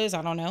knows where he lives.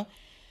 I don't know.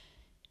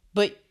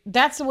 But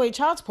that's the way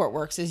child support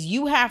works, is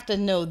you have to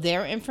know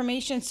their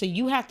information. So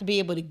you have to be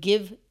able to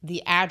give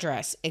the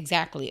address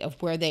exactly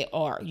of where they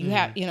are. You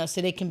have,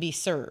 so they can be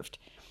served.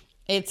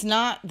 It's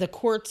not the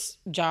court's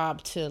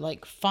job to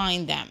like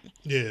find them.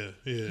 Yeah.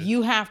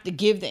 You have to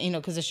give them,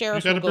 because the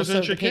sheriff will go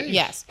serve the case.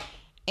 Yes.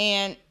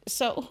 And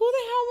so who the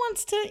hell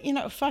wants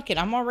to, fuck it.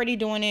 I'm already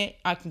doing it.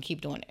 I can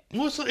keep doing it.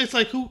 Well, it's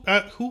like who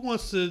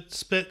wants to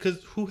spend,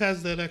 because who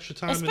has that extra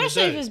time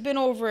Especially in the day? if it's been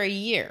over a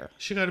year.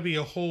 She got to be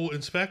a whole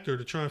inspector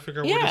to try and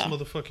figure out where this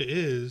motherfucker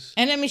is.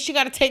 And I mean, she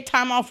got to take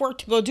time off work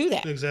to go do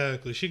that.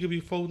 Exactly. She could be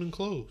folding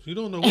clothes. You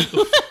don't know what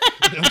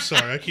the I'm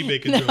sorry. I keep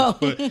making jokes.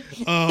 But,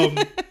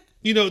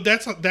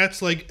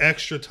 that's like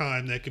extra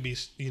time that could be,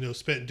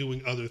 spent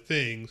doing other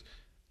things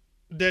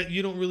that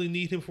you don't really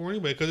need him for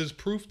anyway, because it's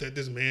proof that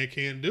this man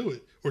can't do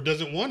it or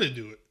doesn't want to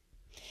do it.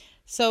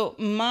 So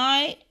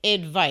my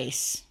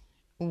advice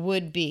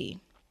would be,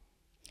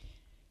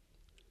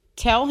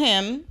 tell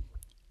him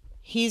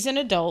he's an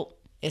adult.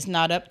 It's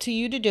not up to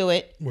you to do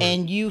it. Right.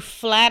 And you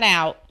flat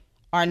out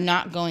are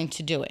not going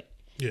to do it.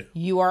 Yeah.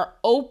 You are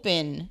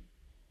open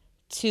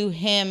to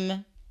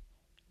him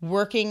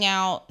working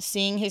out,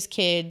 seeing his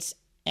kids,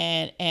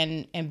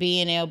 and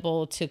being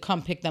able to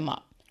come pick them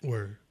up.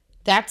 Word.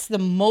 That's the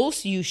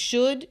most you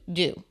should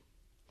do.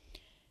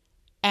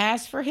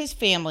 As for his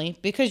family,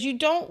 because you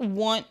don't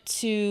want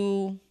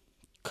to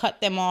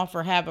cut them off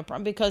or have a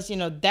problem, because, you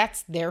know,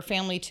 that's their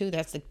family too.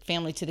 That's the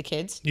family to the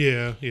kids.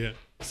 Yeah, yeah.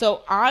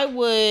 So I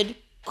would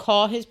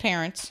call his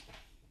parents.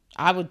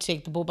 I would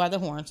take the bull by the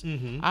horns.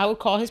 I would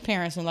call his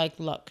parents and like,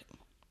 look,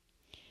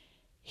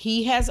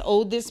 he has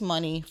owed this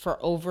money for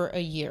over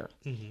a year.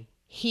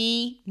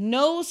 He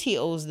knows he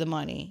owes the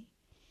money.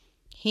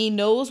 He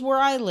knows where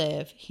I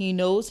live. He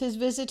knows his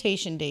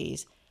visitation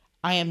days.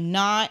 I am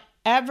not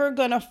ever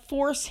going to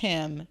force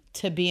him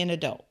to be an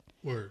adult.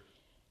 Word.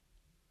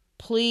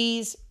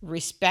 Please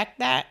respect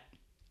that.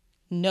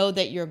 Know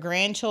that your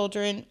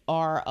grandchildren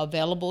are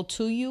available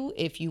to you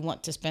if you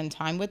want to spend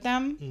time with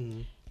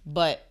them.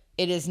 But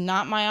it is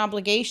not my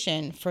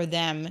obligation for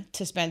them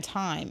to spend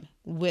time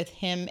with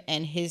him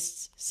and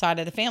his side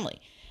of the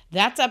family.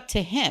 That's up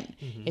to him.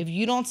 If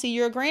you don't see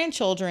your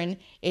grandchildren,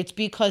 it's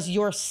because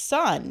your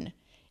son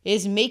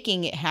is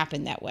making it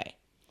happen that way.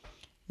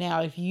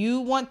 Now, if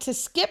you want to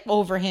skip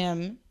over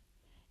him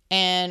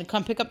and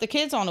come pick up the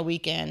kids on a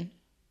weekend,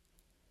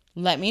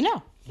 let me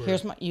know.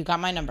 Right. You got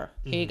my number.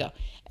 Here you go.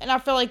 And I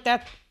feel like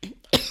that,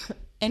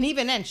 and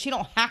even then, she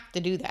don't have to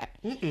do that.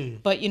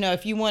 But, you know,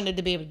 if you wanted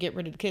to be able to get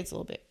rid of the kids a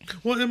little bit.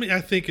 Well, I mean,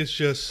 I think it's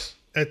just,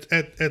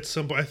 at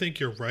some point, I think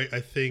you're right. I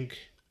think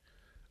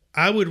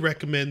I would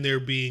recommend there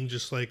being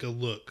just like a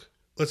look.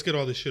 Let's get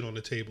all this shit on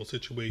the table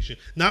situation.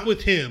 Not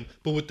with him,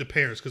 but with the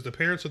parents. Because the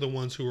parents are the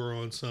ones who are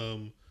on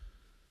some...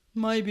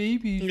 My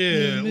baby.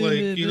 Yeah,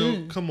 like, you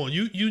know, come on.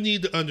 You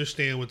need to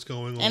understand what's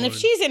going on. And if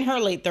she's in her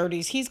late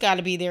 30s, he's got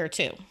to be there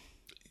too.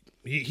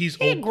 He's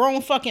a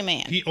grown fucking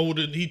man. He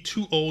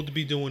too old to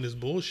be doing this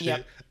bullshit.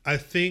 Yep. I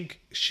think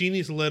she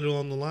needs to let it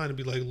on the line and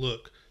be like,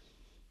 look,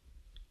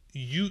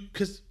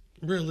 because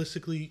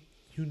realistically,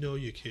 you know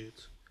your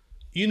kids.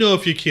 You know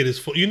if your kid is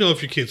full. You know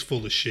if your kid's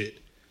full of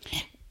shit.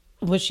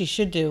 What she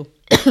should do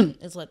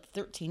is let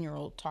the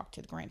 13-year-old talk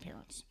to the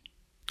grandparents.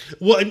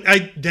 Well, and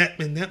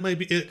that might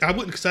be it. I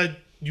wouldn't, because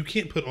you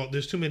can't put all.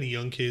 There's too many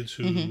young kids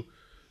who,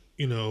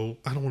 you know,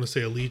 I don't want to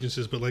say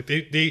allegiances, but like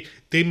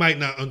they might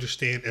not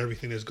understand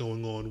everything that's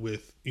going on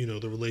with, you know,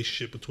 the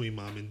relationship between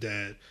mom and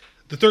dad.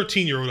 The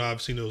 13-year-old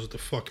obviously knows what the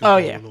fuck is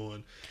going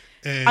on.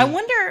 And I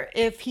wonder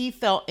if he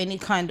felt any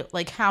kind of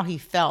like how he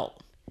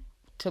felt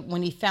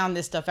when he found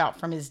this stuff out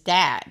from his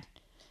dad.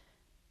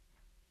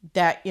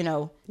 That, you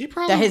know,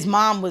 that his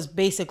mom was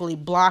basically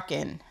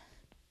blocking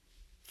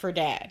for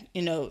dad,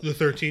 you know. The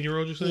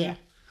 13-year-old, you're saying? Yeah.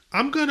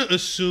 I'm going to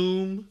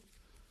assume...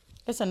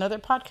 It's another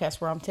podcast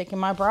where I'm taking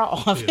my bra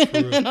off. Yeah,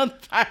 another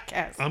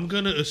podcast. I'm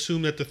going to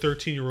assume that the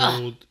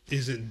 13-year-old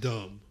isn't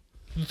dumb.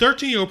 The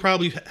 13-year-old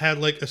probably had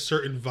like a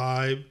certain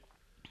vibe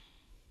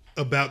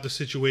about the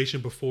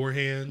situation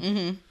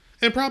beforehand.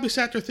 And probably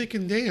sat there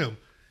thinking, damn,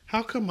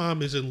 how come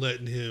mom isn't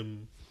letting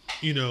him,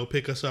 you know,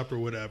 pick us up or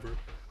whatever?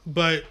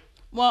 But...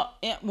 Well,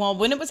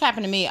 when it was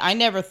happening to me, I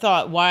never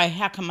thought,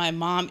 how come my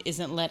mom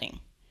isn't letting?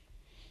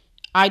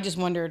 I just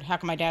wondered, how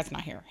come my dad's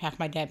not here? How come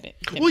my dad been?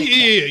 Well,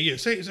 yeah.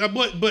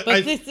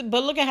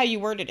 But look at how you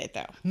worded it,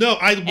 though. No,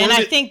 I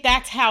think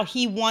that's how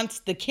he wants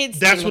the kids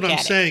to look at it. That's what I'm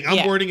saying.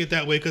 I'm wording it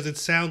that way because it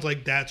sounds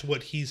like that's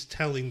what he's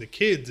telling the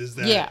kids is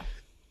that,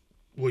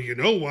 well, you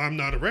know why I'm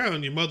not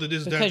around. Your mother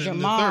this, that,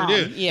 and the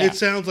third. Yeah. It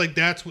sounds like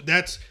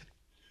that's,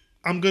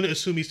 I'm going to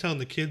assume he's telling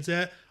the kids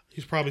that.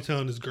 He's probably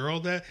telling his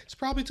girl that. He's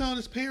probably telling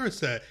his parents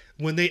that.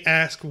 When they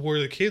ask where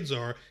the kids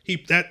are,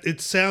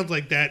 it sounds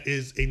like that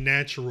is a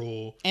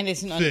natural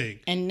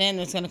thing. And then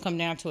it's going to come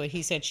down to it.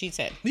 He said, she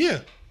said. Yeah.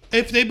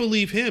 If they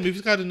believe him, if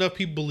he's got enough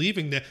people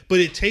believing that. But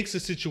it takes a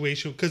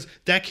situation, because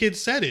that kid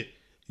said it.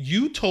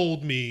 You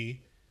told me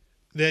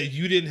that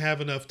you didn't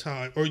have enough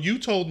time. Or you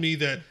told me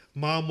that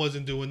mom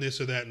wasn't doing this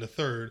or that and the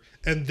third.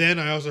 And then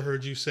I also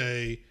heard you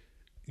say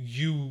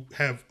you're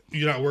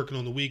not working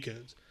on the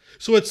weekends.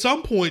 So at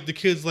some point, the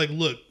kid's like,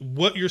 look,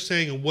 what you're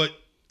saying and what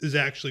is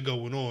actually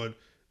going on,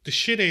 the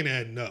shit ain't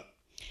adding up.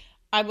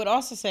 I would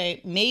also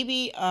say maybe,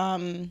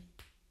 I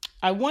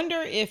wonder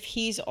if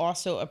he's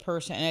also a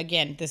person, and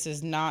again, this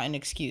is not an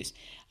excuse.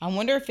 I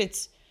wonder if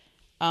it's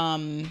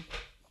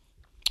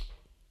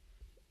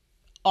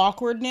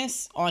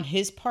awkwardness on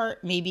his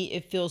part. Maybe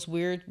it feels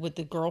weird with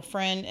the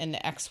girlfriend and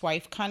the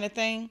ex-wife kind of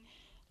thing.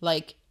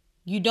 Like,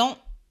 you don't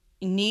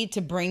need to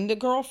bring the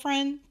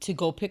girlfriend to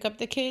go pick up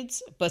the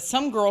kids, but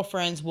some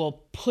girlfriends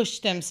will push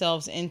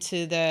themselves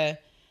into the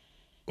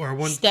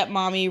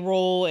stepmommy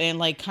role and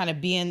like kind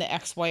of be in the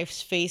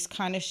ex-wife's face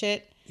kind of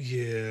shit.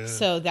 Yeah.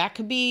 So that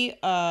could be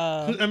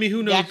I mean,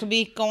 who knows? That could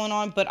be going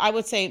on, but I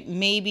would say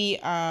maybe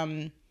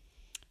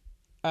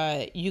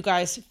you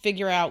guys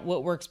figure out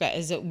what works best.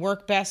 Does it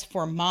work best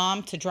for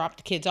mom to drop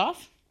the kids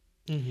off?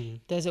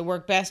 Does it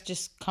work best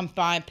just come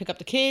by and pick up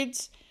the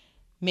kids?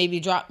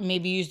 Maybe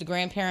use the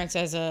grandparents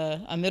as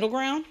a middle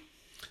ground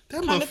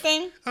kind of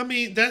thing. I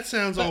mean, that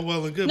sounds all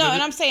well and good. No,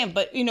 and I'm saying,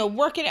 but you know,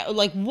 work it out.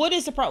 Like, what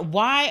is the problem?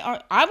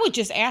 I would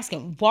just ask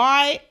him,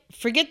 why,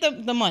 forget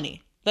the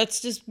money.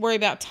 let's just worry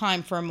about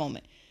time for a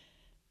moment.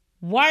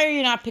 Why are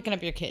you not picking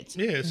up your kids?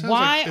 Yeah, it sounds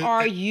why like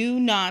are you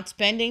not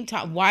spending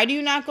time? Why do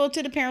you not go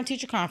to the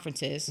parent-teacher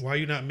conferences? Why are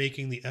you not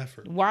making the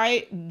effort?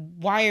 Why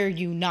are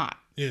you not?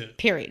 Yeah.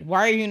 Period.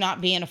 Why are you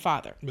not being a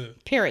father? Yeah.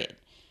 Period.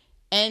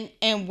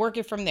 And work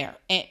it from there.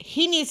 And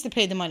he needs to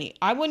pay the money.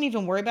 I wouldn't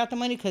even worry about the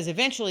money because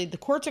eventually the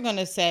courts are going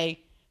to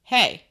say,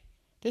 hey,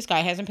 this guy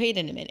hasn't paid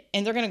in a minute.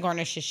 And they're going to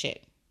garnish his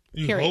shit.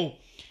 You Period. hope.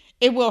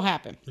 It will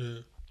happen.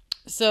 Yeah.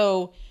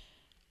 So,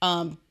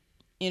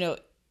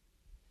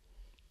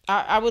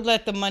 I would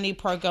let the money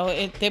part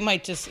go. They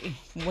might just,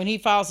 when he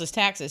files his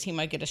taxes, he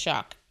might get a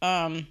shock.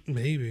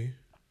 Maybe.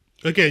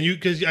 Again,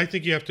 because I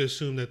think you have to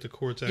assume that the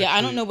courts actually... Yeah,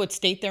 I don't know what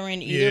state they're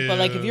in either, but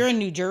like if you're in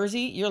New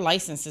Jersey, your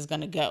license is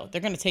going to go.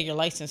 They're going to take your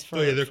license for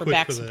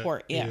back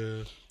support.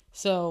 Yeah.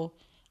 So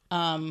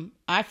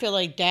I feel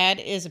like dad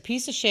is a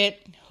piece of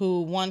shit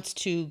who wants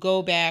to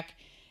go back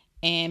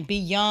and be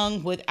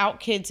young without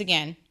kids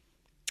again.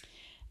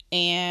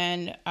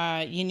 And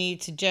you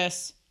need to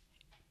just...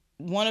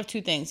 one of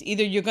two things.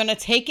 Either you're going to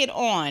take it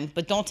on,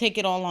 but don't take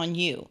it all on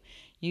you.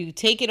 You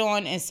take it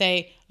on and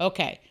say,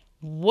 okay,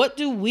 what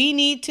do we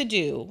need to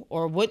do,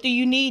 or what do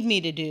you need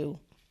me to do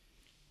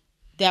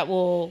that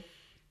will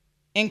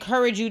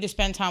encourage you to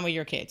spend time with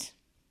your kids?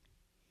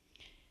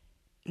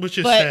 Which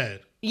is sad.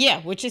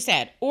 Yeah, which is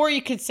sad. Or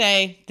you could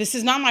say, this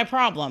is not my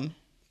problem.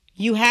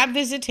 You have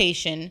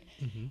visitation.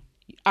 Mm-hmm.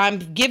 I'm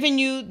giving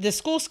you the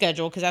school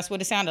schedule, because that's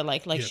what it sounded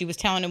like. Like she was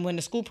telling him when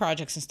the school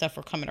projects and stuff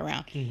were coming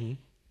around. Mm-hmm.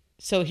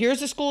 So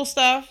here's the school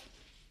stuff.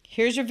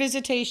 Here's your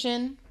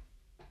visitation.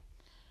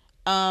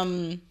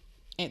 And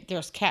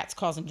there's cats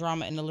causing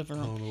drama in the living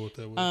room. I don't know what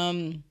that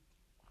was.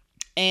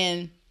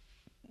 And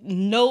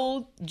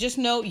just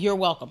know you're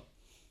welcome.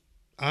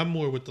 I'm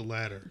more with the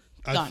latter.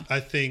 Done. I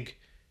think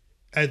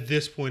at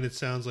this point it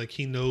sounds like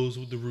he knows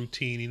the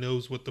routine. He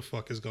knows what the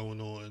fuck is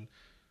going on.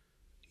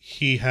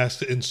 He has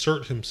to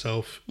insert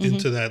himself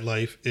into that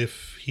life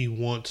if he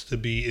wants to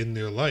be in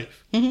their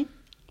life. Mm-hmm.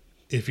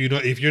 If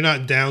you're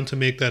not down to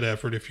make that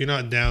effort, if you're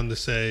not down to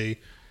say,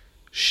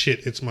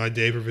 shit, it's my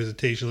day for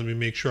visitation, let me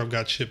make sure I've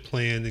got shit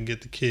planned and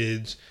get the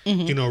kids,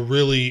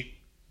 really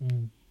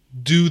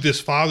do this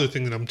father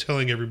thing that I'm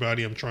telling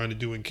everybody I'm trying to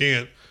do and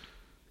can't.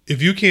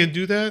 If you can't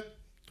do that,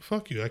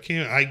 fuck you.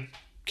 I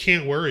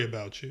can't worry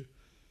about you.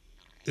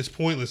 It's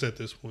pointless at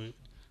this point.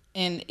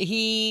 And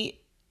he's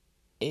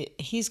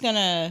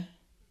gonna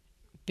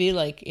be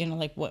like,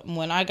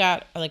 when I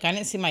got, I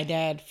didn't see my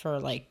dad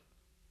for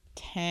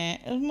 10,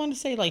 I want to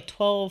say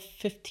 12,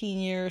 15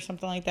 years,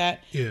 something like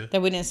that. Yeah.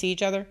 That we didn't see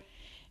each other.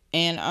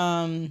 And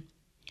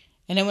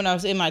then when I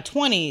was in my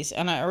 20s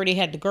and I already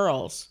had the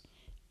girls,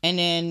 and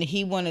then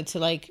he wanted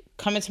to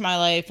come into my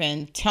life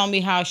and tell me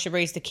how I should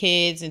raise the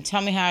kids and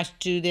tell me how I should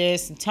do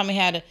this and tell me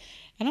how to,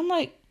 and I'm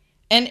like,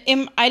 and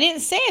I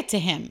didn't say it to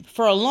him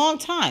for a long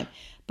time.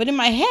 But in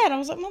my head, I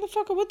was like,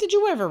 motherfucker, what did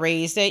you ever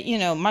raise? That,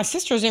 my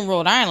sister's in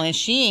Rhode Island.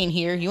 She ain't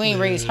here. You ain't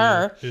raised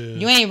her. Yeah.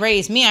 You ain't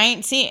raised me. I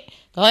ain't seen it.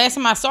 The last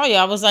time I saw you,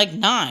 I was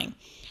 9.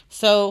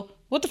 So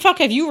what the fuck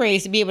have you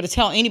raised to be able to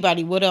tell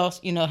anybody what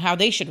else, how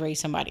they should raise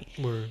somebody?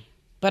 Word.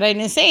 But I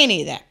didn't say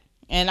any of that.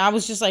 And I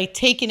was just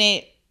taking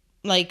it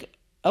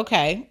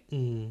okay,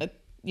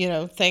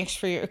 thanks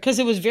for your, because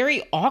it was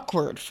very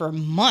awkward for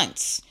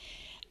months.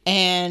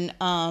 And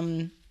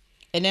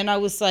then I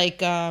was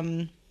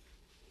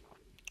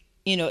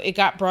it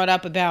got brought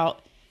up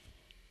about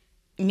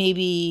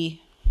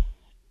maybe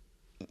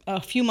a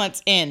few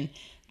months in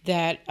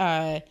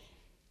that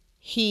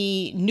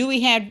he knew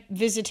he had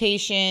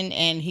visitation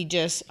and he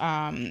just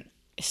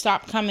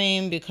stopped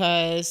coming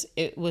because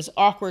it was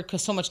awkward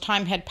because so much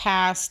time had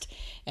passed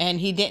and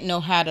he didn't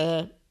know how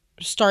to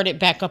start it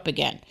back up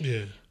again.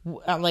 Yeah.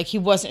 He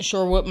wasn't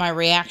sure what my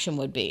reaction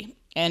would be.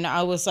 And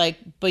I was like,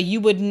 but you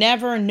would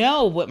never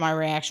know what my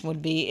reaction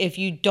would be if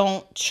you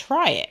don't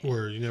try it.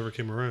 Or you never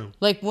came around.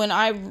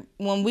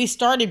 When we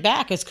started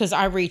back, it's because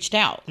I reached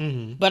out.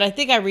 Mm-hmm. But I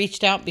think I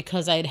reached out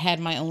because I had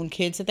my own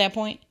kids at that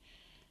point.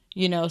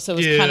 So it was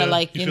kind of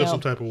you feel some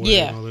type of way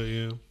and all that,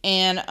 yeah.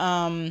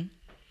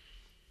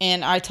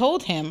 And I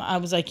told him, I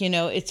was like,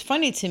 it's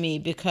funny to me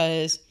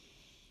because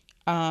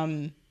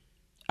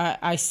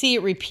I see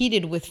it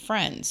repeated with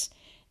friends.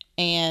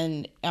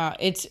 And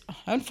it's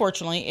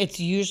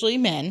usually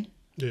men.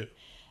 Yeah.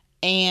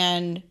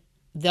 And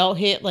they'll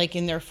hit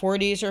in their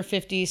 40s or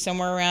 50s,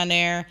 somewhere around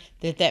there,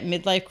 that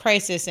midlife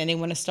crisis, and they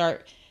want to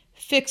start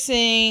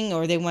fixing,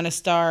 or they want to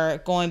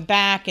start going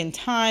back in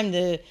time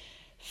to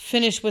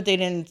finish what they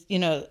didn't,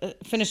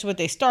 finish what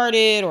they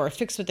started, or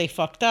fix what they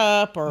fucked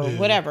up, or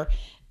whatever.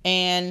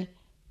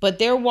 But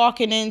they're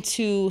walking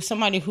into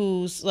somebody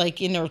who's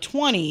in their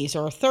 20s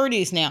or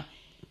 30s now.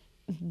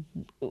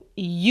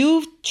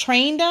 You've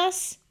trained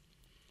us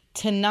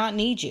to not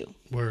need you.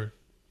 Word.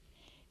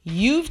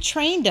 You've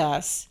trained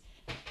us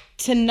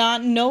to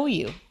not know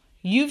you.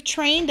 You've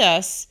trained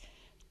us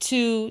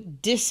to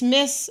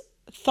dismiss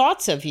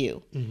thoughts of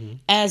you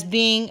as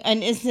being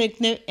an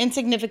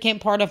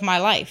insignificant part of my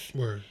life.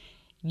 Word.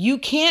 You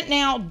can't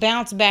now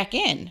bounce back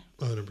in.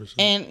 100%.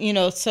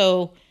 And,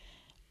 so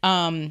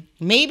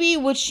Maybe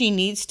what she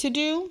needs to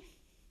do,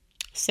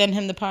 send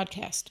him the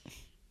podcast.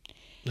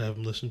 I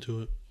haven't listened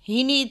to it.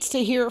 He needs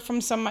to hear it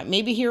from somebody,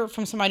 maybe hear it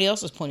from somebody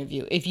else's point of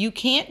view. If you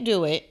can't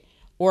do it,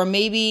 or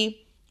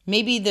maybe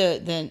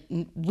the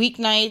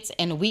weeknights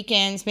and the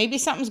weekends, maybe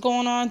something's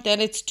going on that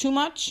it's too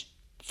much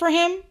for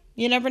him.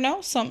 You never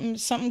know.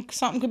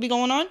 Something could be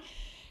going on.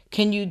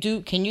 Can you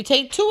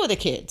take 2 of the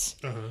kids?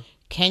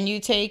 Can you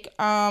take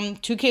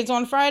 2 kids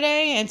on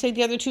Friday and take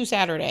the other 2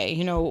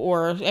 Saturday,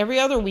 or every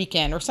other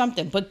weekend or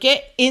something? But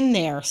get in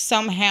there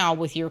somehow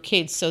with your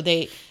kids so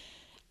they,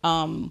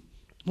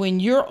 when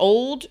you're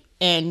old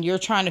and you're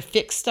trying to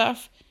fix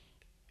stuff,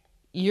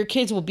 your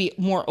kids will be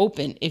more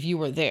open if you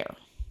were there.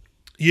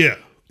 Yeah.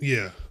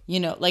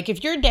 Like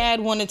if your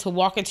dad wanted to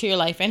walk into your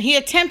life and he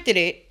attempted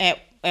it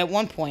at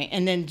one point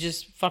and then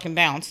just fucking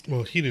bounced.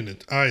 Well, he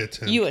didn't. I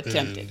attempted. You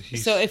attempted.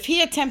 So if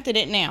he attempted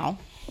it now,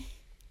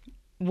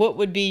 what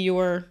would be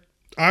your...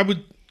 I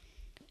would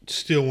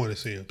still want to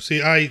see him.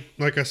 See,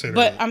 like I said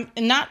But earlier.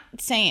 I'm not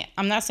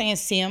saying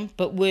see him,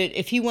 but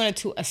if he wanted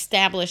to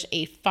establish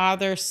a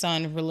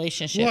father-son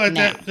relationship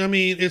now.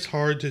 It's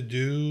hard to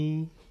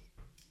do.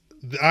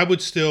 I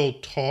would still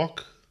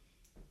talk.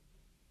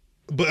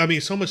 But the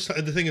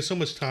thing is, so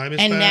much time has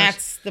passed. And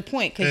that's the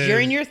point, because you're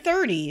in your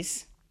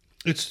 30s.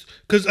 It's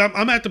because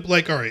I'm at the,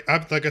 all right,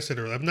 like I said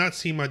earlier, I've not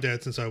seen my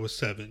dad since I was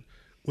 7.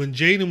 When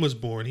Jaden was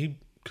born, he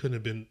couldn't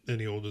have been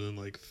any older than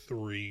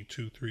 3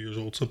 years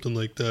old, something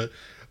like that.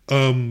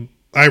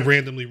 I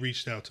randomly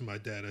reached out to my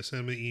dad. I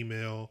sent him an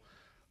email,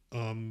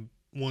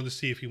 wanted to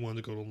see if he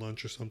wanted to go to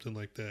lunch or something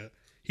like that.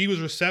 He was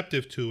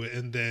receptive to it,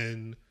 and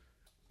then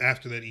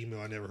after that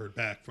email, I never heard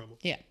back from him.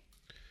 Yeah.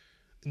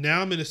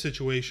 Now I'm in a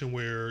situation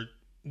where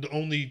the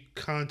only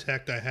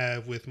contact I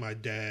have with my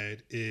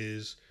dad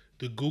is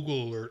the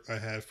Google alert I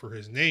have for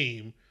his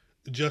name,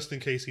 just in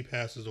case he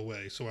passes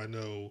away, so I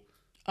know.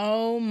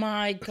 Oh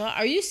my God.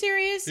 Are you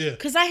serious? Yeah.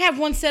 Because I have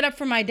one set up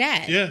for my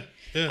dad. Yeah.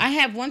 I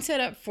have one set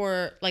up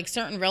for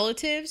certain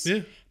relatives. Yeah.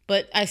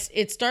 But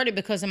it started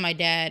because of my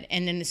dad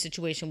and then the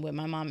situation with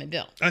my mom and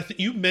Bill. I think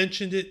you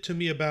mentioned it to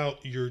me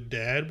about your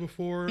dad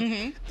before.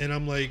 Mm-hmm. And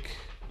I'm like,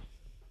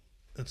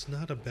 that's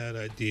not a bad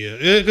idea.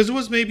 Because it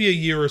was maybe a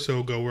year or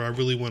so ago where I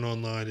really went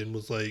online and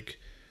was like,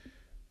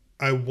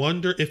 I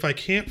wonder if I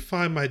can't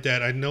find my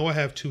dad. I know I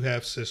have 2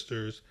 half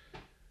sisters.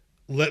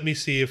 Let me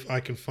see if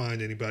I can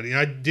find anybody.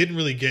 I didn't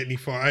really get any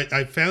far.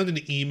 I found an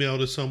email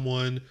to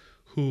someone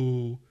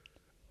who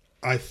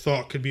I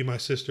thought could be my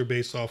sister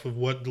based off of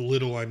what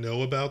little I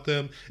know about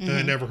them. And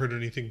I never heard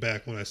anything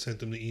back when I sent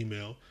them the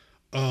email.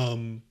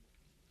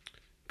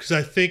 Because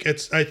I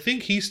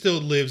think he still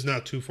lives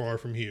not too far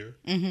from here.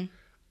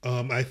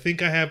 Mm-hmm. I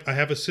think I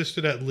have a sister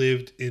that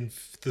lived in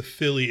the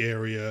Philly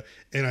area,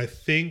 and I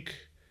think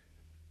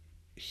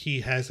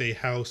he has a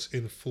house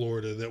in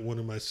Florida that one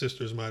of my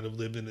sisters might have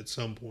lived in at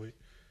some point.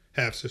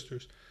 Half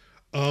sisters.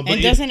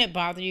 But doesn't it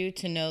bother you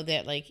to know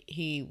that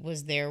he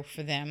was there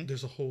for them?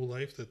 There's a whole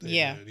life that they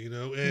had,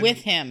 and, with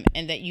him,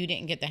 and that you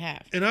didn't get to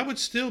have. And I would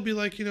still be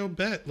like,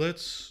 bet,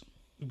 let's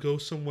go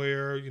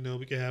somewhere.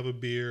 We can have a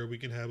beer, we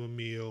can have a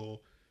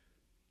meal,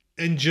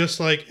 and just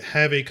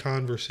have a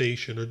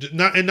conversation, or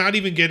not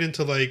even get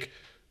into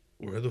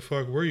where the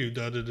fuck were you,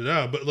 da da da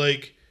da. But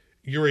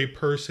you're a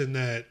person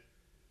that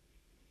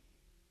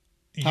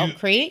help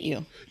create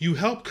you. You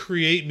help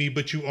create me,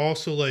 but you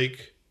also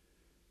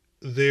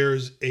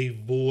there's a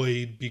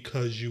void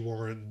because you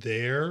aren't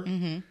there.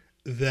 Mm-hmm.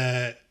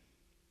 That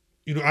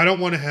I don't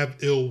want to have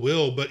ill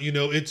will, but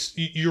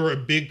you're a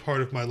big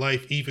part of my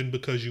life even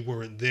because you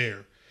weren't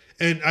there.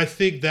 And I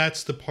think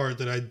that's the part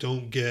that I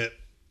don't get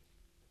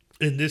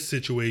in this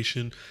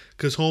situation,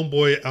 because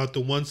homeboy out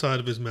the one side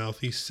of his mouth,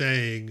 he's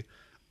saying,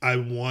 I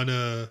want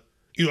to,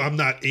 I'm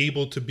not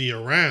able to be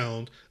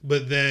around,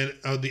 but then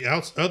on the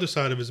other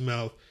side of his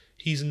mouth,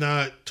 he's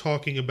not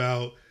talking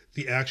about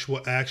the actual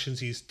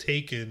actions he's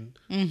taken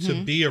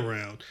to be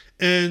around.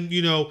 And,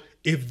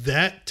 if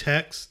that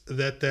text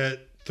that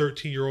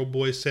 13-year-old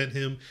boy sent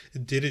him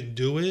didn't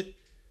do it,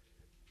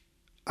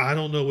 I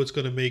don't know what's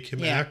going to make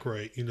him act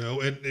right, And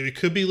it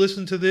could be,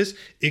 listen to this,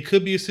 it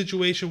could be a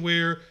situation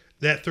where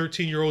that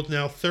 13-year-old's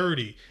now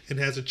 30 and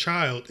has a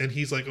child, and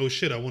he's like, oh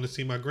shit, I want to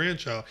see my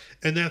grandchild.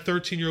 And that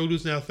 13-year-old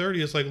who's now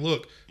 30 is like,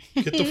 look,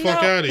 get the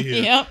fuck out of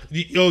here. Yep.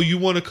 You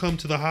want to come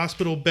to the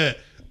hospital? Bet.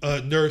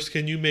 Nurse,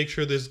 can you make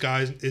sure this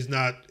guy is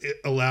not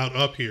allowed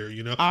up here,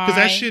 Because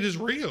that shit is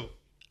real.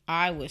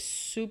 I was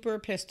super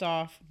pissed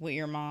off with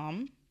your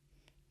mom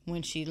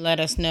when she let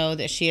us know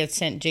that she had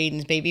sent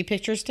Jaden's baby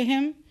pictures to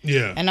him.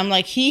 Yeah. And I'm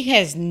like, he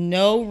has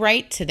no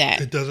right to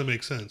that. It doesn't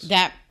make sense.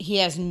 That he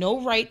has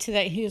no right to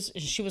that.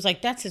 She was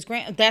like,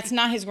 that's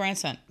not his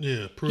grandson.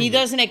 Yeah. He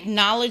doesn't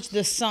acknowledge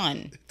the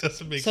son. It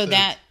doesn't make sense. So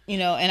that,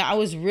 and I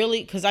was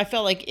really, because I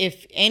felt like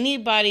if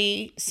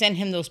anybody sent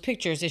him those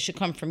pictures, it should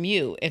come from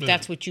you, if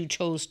that's what you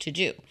chose to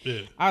do.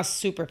 Yeah. I was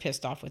super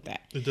pissed off with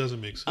that. It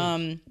doesn't make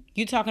sense.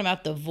 You talking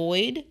about the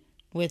void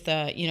with,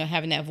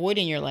 having that void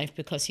in your life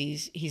because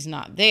he's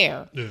not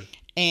there. Yeah.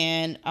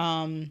 And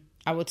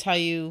I will tell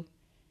you,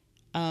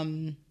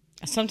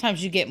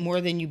 sometimes you get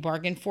more than you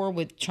bargained for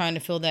with trying to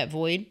fill that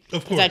void. Of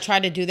course. Because I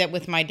tried to do that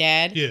with my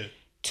dad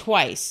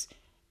twice.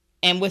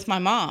 And with my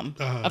mom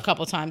a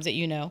couple times that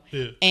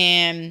Yeah.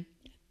 And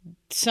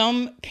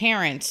some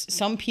parents,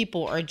 some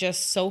people are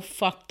just so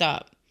fucked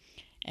up.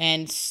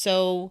 And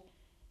so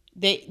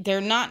they're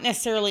not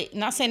necessarily,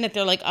 not saying that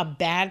they're like a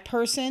bad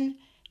person,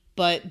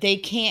 but they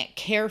can't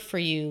care for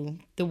you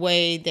the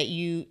way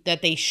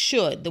that they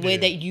should, the way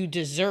that you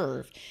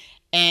deserve.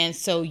 And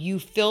so you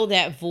fill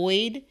that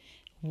void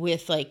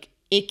with like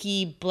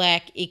icky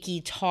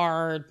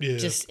tar,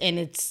 and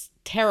it's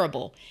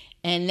terrible.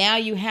 And now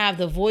you have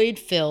the void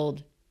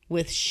filled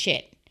with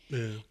shit.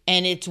 Yeah.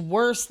 And it's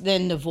worse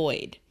than the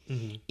void.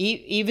 Mm-hmm.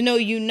 Even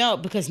though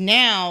because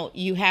now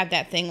you have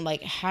that thing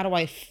like, how do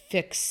I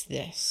fix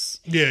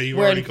this? Yeah, you've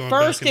already gone back.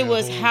 First it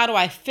was, how do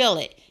I fill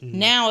it? Mm-hmm.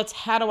 Now it's,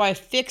 how do I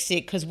fix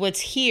it? Because what's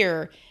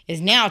here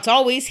is now it's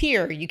always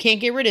here. You can't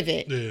get rid of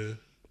it. Yeah.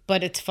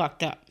 But it's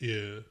fucked up.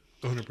 Yeah,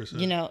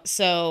 100%.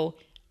 So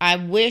I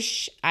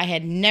wish I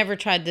had never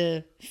tried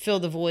to fill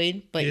the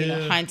void, but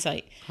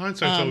hindsight.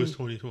 Hindsight's always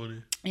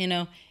 20/20.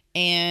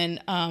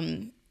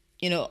 And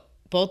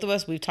both of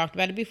us, we've talked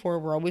about it before.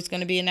 We're always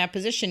going to be in that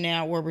position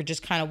now where we're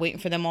just kind of waiting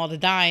for them all to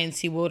die and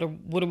see what are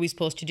we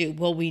supposed to do.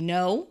 Will we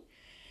know?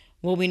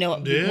 Will we know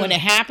when it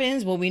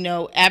happens? Will we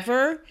know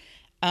ever?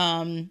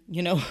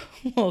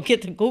 We'll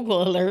get the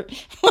Google alert.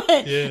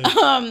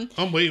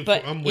 I'm waiting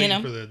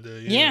for that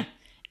day. Yeah.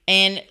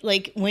 And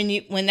like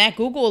when that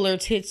Google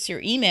alert hits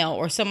your email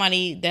or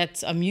somebody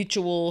that's a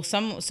mutual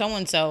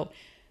so-and-so,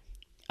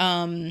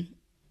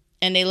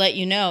 and they let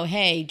you know,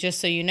 hey,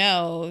 just so you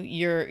know,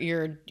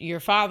 your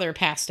father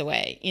passed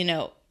away.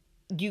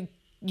 You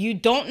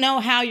don't know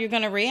how you're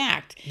going to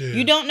react. Yeah.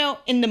 You don't know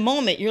in the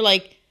moment. You're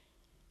like,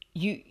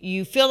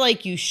 you feel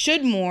like you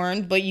should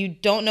mourn, but you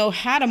don't know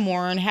how to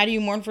mourn. How do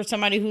you mourn for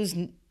somebody who's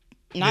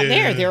not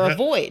there? They're a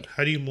void.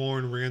 How do you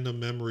mourn random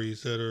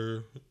memories that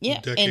are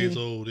decades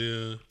old?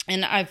 Yeah.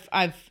 And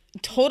I've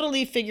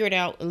totally figured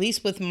out, at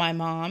least with my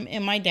mom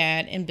and my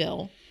dad and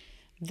Bill,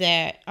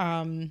 that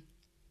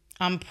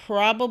I'm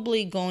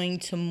probably going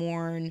to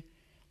mourn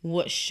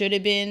what should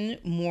have been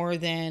more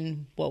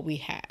than what we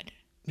had.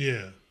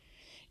 Yeah.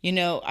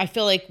 I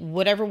feel like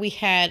whatever we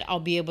had,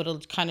 I'll be able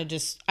to kind of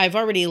I've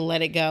already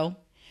let it go.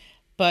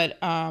 But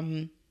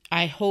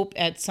I hope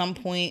at some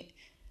point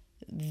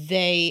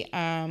they,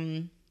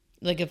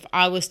 like if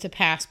I was to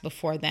pass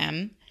before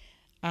them,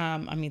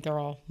 they're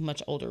all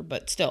much older,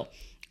 but still,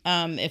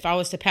 if I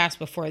was to pass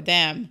before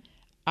them,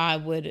 I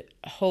would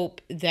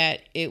hope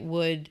that it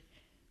would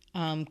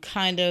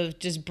kind of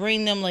just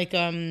bring them like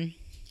kind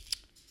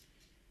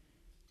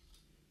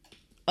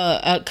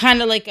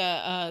of like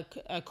a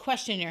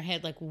question in your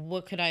head, like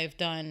what could I have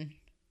done,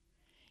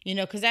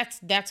 because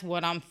that's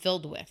what I'm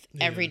filled with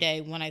every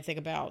day when I think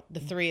about the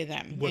three of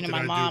them,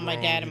 my mom, my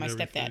dad, and my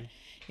stepdad.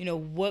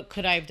 What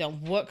could I have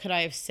done? What could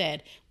I have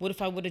said? What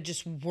if I would have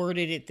just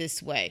worded it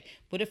this way?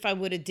 What if I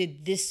would have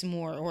did this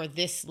more or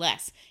this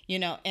less?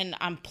 And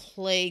I'm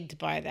plagued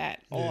by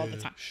that all the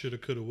time. Shoulda,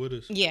 coulda,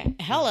 woulda. Yeah.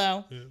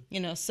 Hello.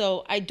 Yeah.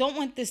 So I don't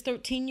want this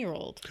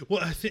 13-year-old.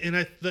 Well, I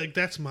think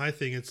that's my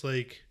thing. It's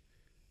like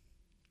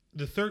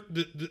this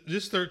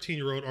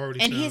 13-year-old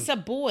already. And he's a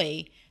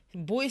boy.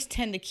 Boys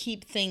tend to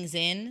keep things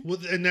in. Well,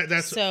 and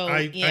that's so.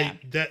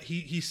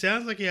 He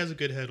sounds like he has a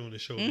good head on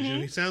his shoulders.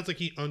 Mm-hmm. He sounds like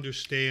he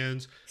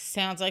understands.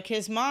 Sounds like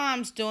his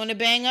mom's doing a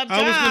bang up job.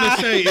 I was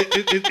gonna say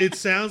it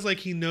sounds like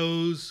he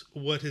knows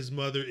what his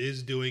mother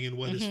is doing and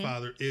what his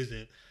father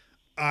isn't.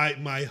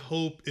 My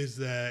hope is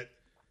that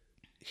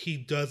he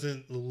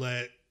doesn't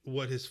let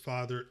what his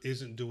father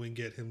isn't doing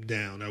get him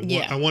down.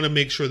 I want to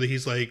make sure that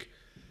he's like,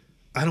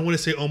 I don't want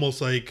to say almost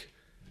like.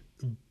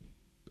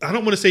 I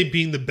don't want to say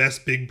being the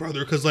best big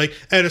brother, because like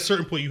at a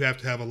certain point you have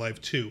to have a life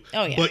too.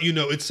 Oh yeah. But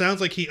it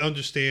sounds like he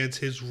understands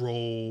his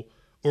role,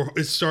 or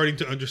is starting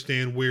to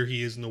understand where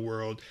he is in the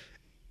world.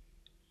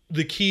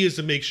 The key is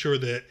to make sure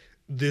that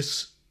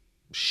this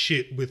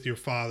shit with your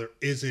father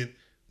isn't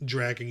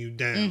dragging you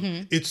down.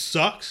 Mm-hmm. It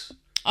sucks.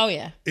 Oh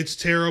yeah. It's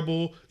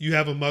terrible. You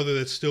have a mother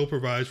that still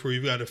provides for you.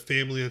 You've got a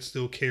family that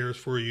still cares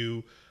for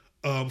you.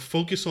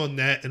 Focus on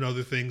that and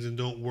other things, and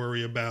don't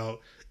worry about,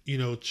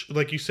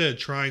 like you said,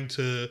 trying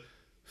to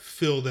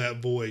fill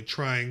that void,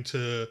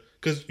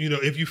 because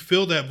if you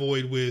fill that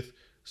void with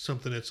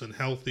something that's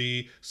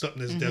unhealthy, something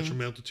that's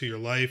detrimental to your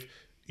life,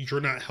 you're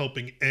not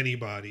helping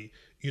anybody.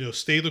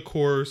 Stay the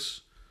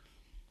course,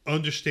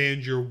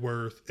 understand your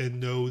worth, and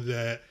know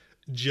that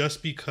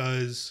just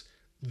because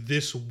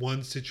this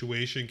one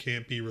situation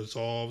can't be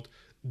resolved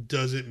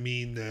doesn't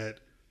mean that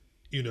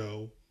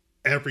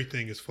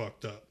everything is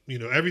fucked up.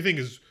 Everything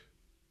is,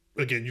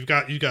 again, you've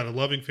got a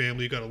loving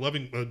family, you've got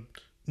a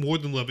more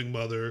than loving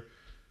mother.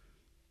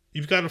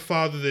 You've got a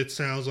father that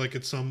sounds like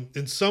in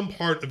some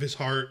part of his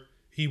heart,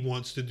 he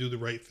wants to do the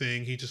right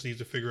thing. He just needs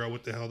to figure out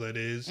what the hell that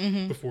is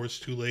before it's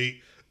too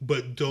late.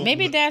 But don't.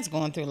 Maybe Dad's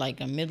going through like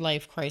a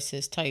midlife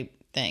crisis type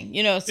thing.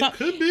 You know, It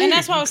could be. and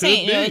that's what I It was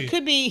saying. You know, could it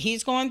could be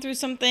he's going through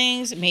some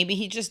things. Maybe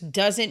he just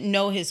doesn't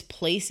know his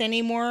place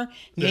anymore.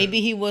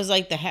 Maybe he was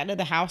like the head of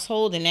the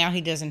household and now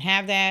he doesn't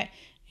have that.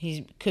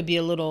 He could be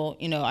a little,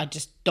 you know, I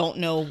just don't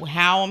know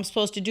how I'm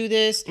supposed to do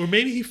this. Or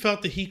maybe he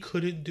felt that he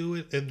couldn't do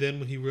it, and then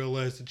when he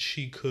realized that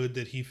she could,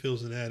 that he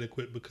feels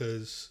inadequate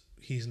because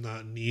he's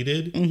not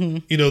needed. Mm-hmm.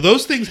 You know,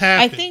 those things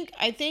happen.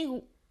 I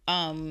think,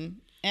 and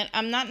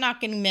I'm not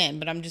knocking men,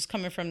 but I'm just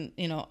coming from,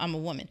 you know, I'm a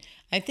woman.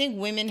 I think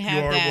women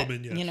have that,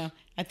 woman, yes. You know,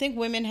 I think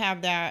women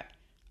have that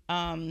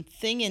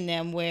thing in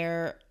them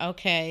where,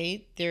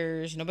 okay,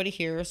 there's nobody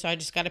here, so I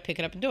just got to pick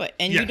it up and do it.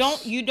 And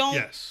yes.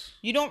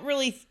 you don't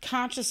really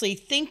consciously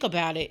think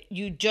about it.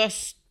 You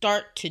just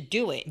start to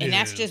do it. And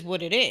that's just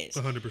what it is.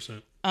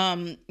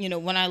 100%. You know,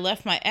 when I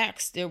left my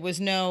ex, there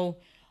was no,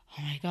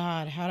 oh my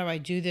God, how do I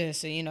do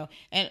this? You know,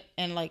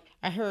 and like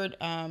I heard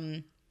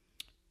one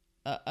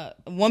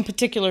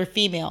particular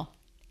female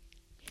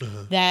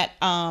that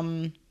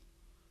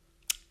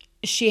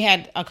she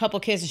had a couple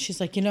kids and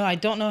she's like, you know, I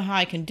don't know how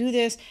I can do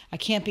this. I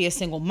can't be a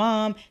single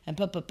mom and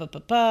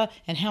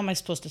and how am I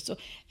supposed to?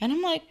 And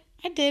I'm like,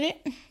 I did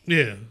it.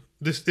 Yeah.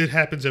 It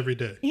happens every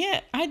day.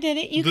 Yeah, I did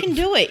it. You can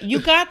do it. You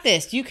got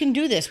this. You can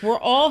do this. We're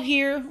all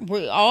here.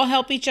 We all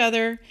help each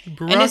other.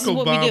 Barack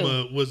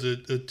Obama was a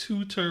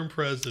 2-term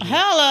president.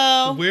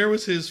 Hello. Where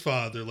was his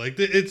father? Like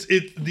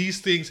these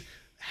things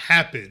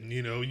happen.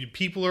 You know,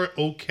 people are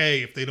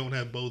okay if they don't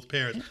have both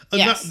parents.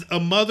 Yes.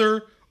 A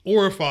mother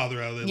or a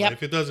father out of their Yep.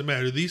 life. It doesn't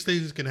matter. These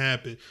things can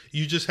happen.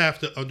 You just have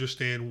to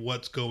understand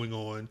what's going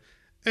on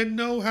and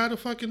know how to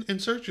fucking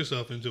insert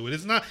yourself into it.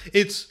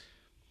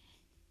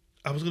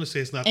 I was going to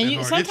say it's not that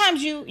hard.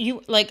 Sometimes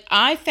you like,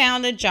 I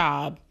found a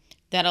job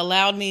that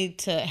allowed me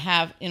to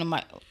have, you know,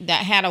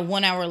 that had a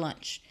 1-hour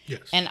lunch.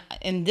 Yes. And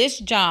in this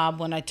job,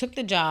 when I took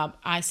the job,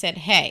 I said,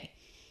 hey,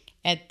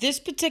 at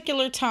this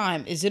particular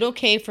time, is it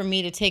okay for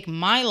me to take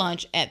my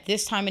lunch at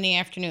this time in the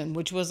afternoon,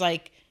 which was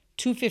like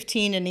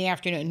 2:15 in the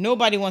afternoon.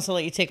 Nobody wants to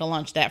let you take a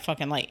lunch that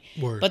fucking late.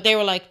 Word. But they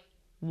were like,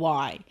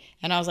 why?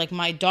 And I was like,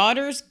 my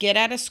daughters get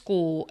out of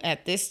school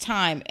at this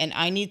time and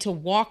I need to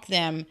walk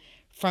them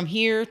from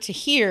here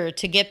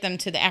to get them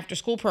to the after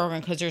school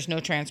program because there's no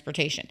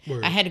transportation.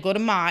 Word. I had to go to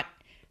Mott,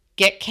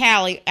 get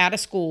Callie out of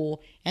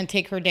school and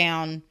take her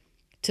down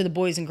to the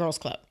Boys and Girls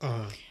Club.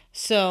 Uh-huh.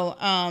 So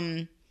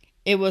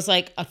it was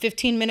like a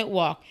 15-minute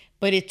walk,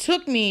 but it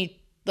took me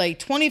like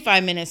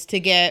 25 minutes to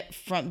get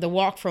from the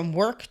walk from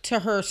work to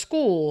her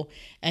school,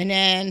 and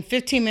then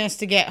 15 minutes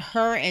to get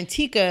her and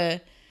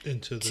Tika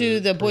to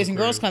the Boys and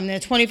Girls Club, and then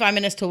 25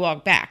 minutes to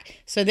walk back.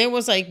 So there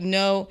was like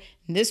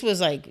this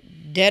was like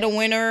dead of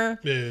winter,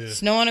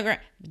 snow on the ground.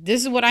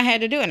 This is what I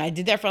had to do, and I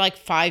did that for like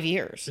 5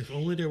 years. If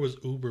only there was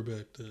Uber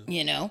back then.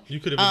 You know, you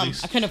could have at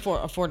least. I couldn't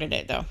afforded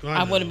it though.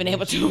 I would have been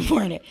able to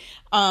afford it.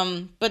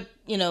 But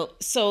you know,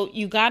 so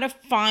you got to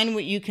find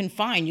what you can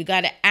find. You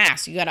got to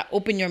ask. You got to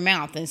open your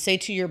mouth and say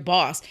to your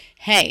boss,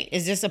 "Hey,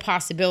 is this a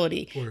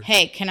possibility? Word.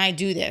 Hey, can I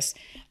do this?"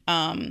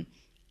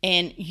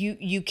 And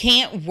you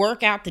can't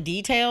work out the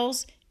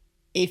details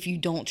if you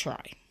don't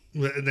try.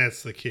 And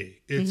that's the key.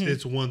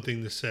 It's one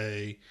thing to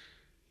say,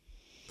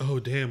 oh,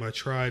 damn, I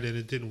tried and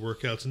it didn't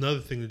work out. It's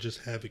another thing to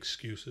just have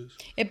excuses.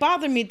 It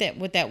bothered me that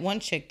with that one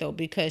chick, though,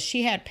 because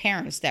she had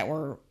parents that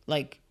were,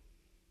 like,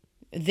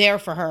 there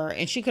for her.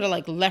 And she could have,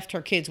 like, left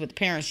her kids with the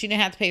parents. She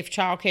didn't have to pay for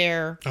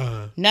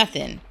childcare.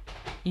 Nothing.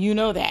 You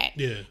know that.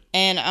 Yeah.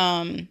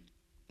 And,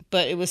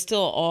 but it was still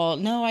all,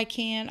 no, I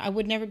can't. I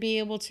would never be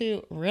able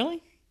to.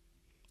 Really?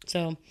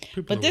 So,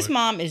 but this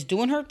mom is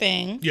doing her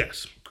thing.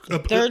 Yes.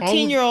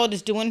 13-year-old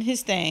is doing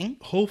his thing.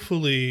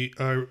 Hopefully,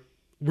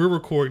 we're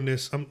recording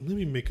this. Let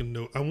me make a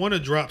note. I want to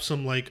drop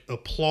some like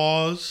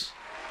applause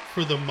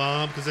for the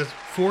mom because that's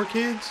 4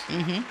 kids.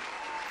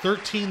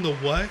 13 to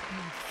what?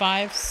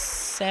 5,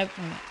 7,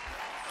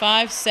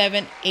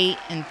 8,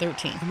 and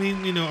 13. I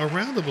mean, you know, a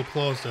round of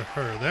applause to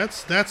her.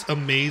 That's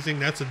amazing.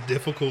 That's a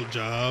difficult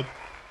job.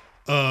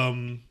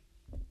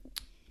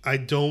 I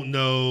don't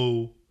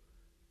know.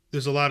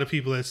 There's a lot of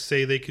people that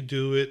say they could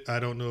do it. I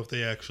don't know if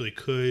they actually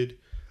could.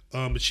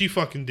 But she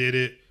fucking did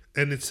it.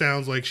 And it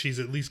sounds like she's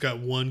at least got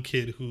one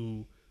kid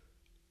who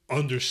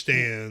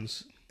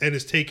understands and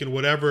has taken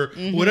whatever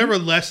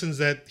lessons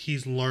that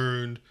he's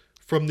learned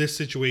from this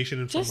situation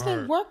and just from her.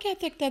 Just the work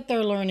ethic that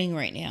they're learning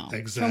right now.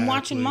 Exactly. From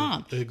watching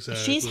mom.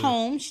 Exactly. She's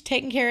home. She's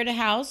taking care of the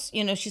house.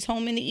 You know, she's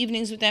home in the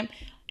evenings with them.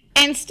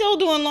 And still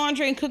doing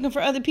laundry and cooking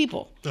for other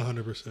people.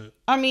 100%.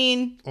 I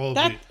mean,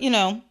 you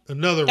know.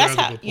 Another round of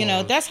applause. You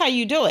know, that's how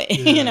you do it.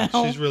 Yeah, you know.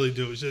 She's really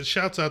doing it.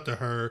 Shouts out to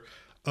her.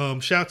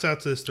 Shouts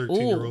out to this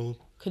 13-year-old.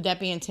 Could that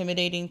be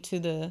intimidating to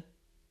the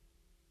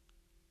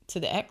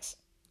ex?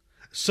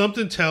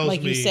 Something tells me,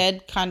 like you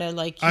said, kind of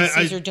like he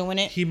sees her doing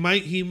it. He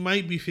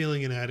might be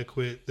feeling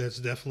inadequate. That's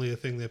definitely a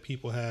thing that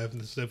people have,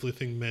 and that's definitely a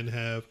thing men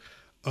have.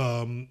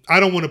 I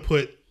don't want to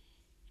put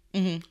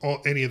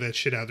any of that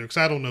shit out there because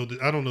I don't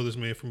know this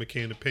man from a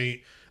can of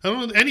paint. I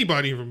don't know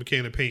anybody from a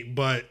can of paint,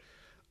 but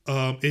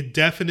it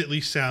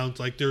definitely sounds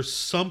like there's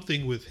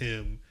something with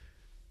him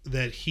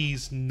that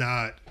he's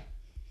not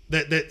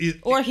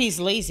Or he's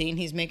lazy and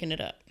he's making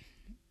it up.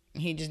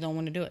 He just don't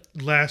want to do it.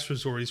 Last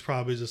resort, he's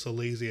probably just a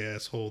lazy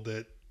asshole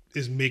that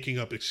is making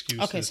up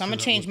excuses. Okay, so I'm going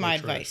to change my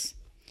advice.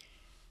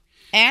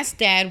 Ask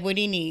Dad what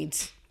he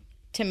needs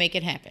to make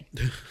it happen.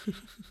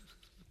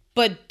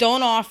 But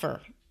don't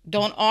offer.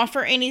 Don't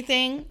offer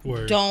anything.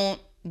 Word.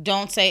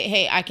 Don't say,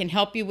 hey, I can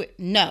help you with...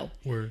 No.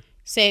 Word.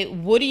 Say,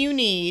 what do you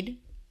need?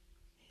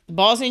 The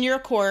ball's in your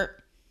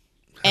court.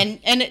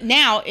 And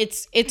now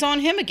it's on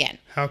him again.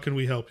 How can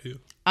we help you?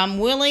 I'm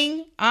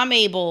willing. I'm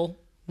able.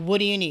 What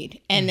do you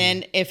need? And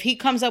then if he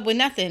comes up with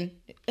nothing,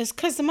 it's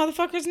because the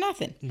motherfucker's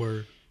nothing.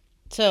 Word.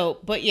 So,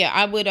 but yeah,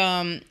 I would,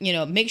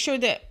 make sure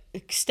that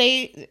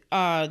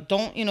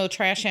don't,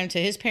 trash him to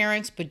his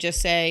parents, but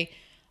just say,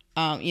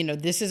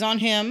 this is on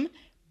him.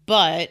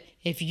 But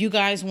if you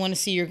guys want to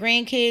see your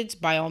grandkids,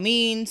 by all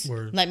means,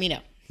 let me know.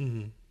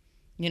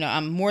 Mm-hmm.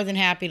 I'm more than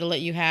happy to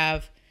let you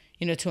have,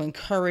 to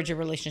encourage a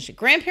relationship.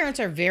 Grandparents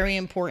are very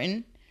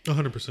important.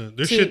 100%.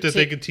 There's shit that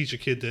they can teach a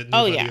kid that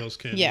nobody else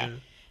can. Yeah.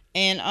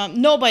 And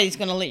nobody's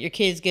going to let your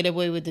kids get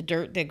away with the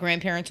dirt that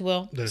grandparents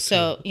will.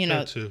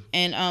 That too.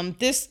 And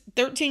this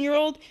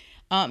 13-year-old,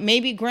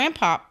 maybe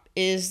grandpa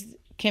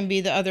can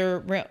be the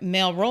other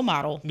male role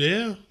model.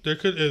 Yeah, there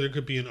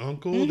could be an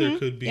uncle, mm-hmm. There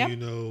could be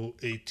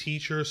a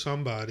teacher,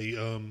 somebody,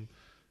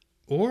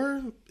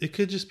 or it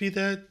could just be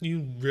that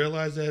you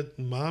realize that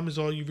mom is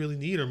all you really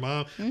need, or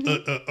mom,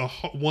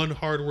 mm-hmm. One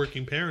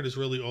hardworking parent is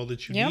really all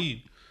that you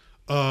need.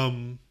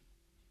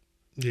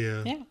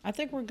 Yeah, I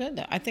think we're good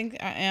though. I think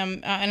I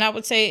am, and I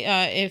would say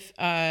if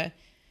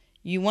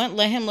you want,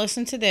 let him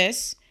listen to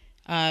this.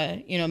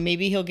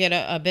 Maybe he'll get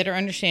a better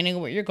understanding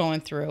of what you're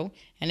going through.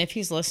 And if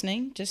he's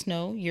listening, just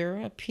know you're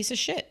a piece of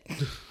shit.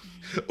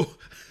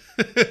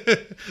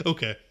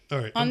 Okay. All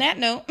right. On that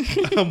note.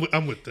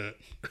 I'm with that.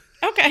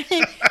 Okay.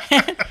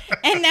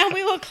 And now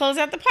we will close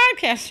out the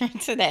podcast for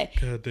today.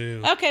 God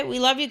damn. Okay. We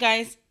love you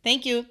guys.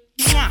 Thank you.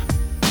 Mwah.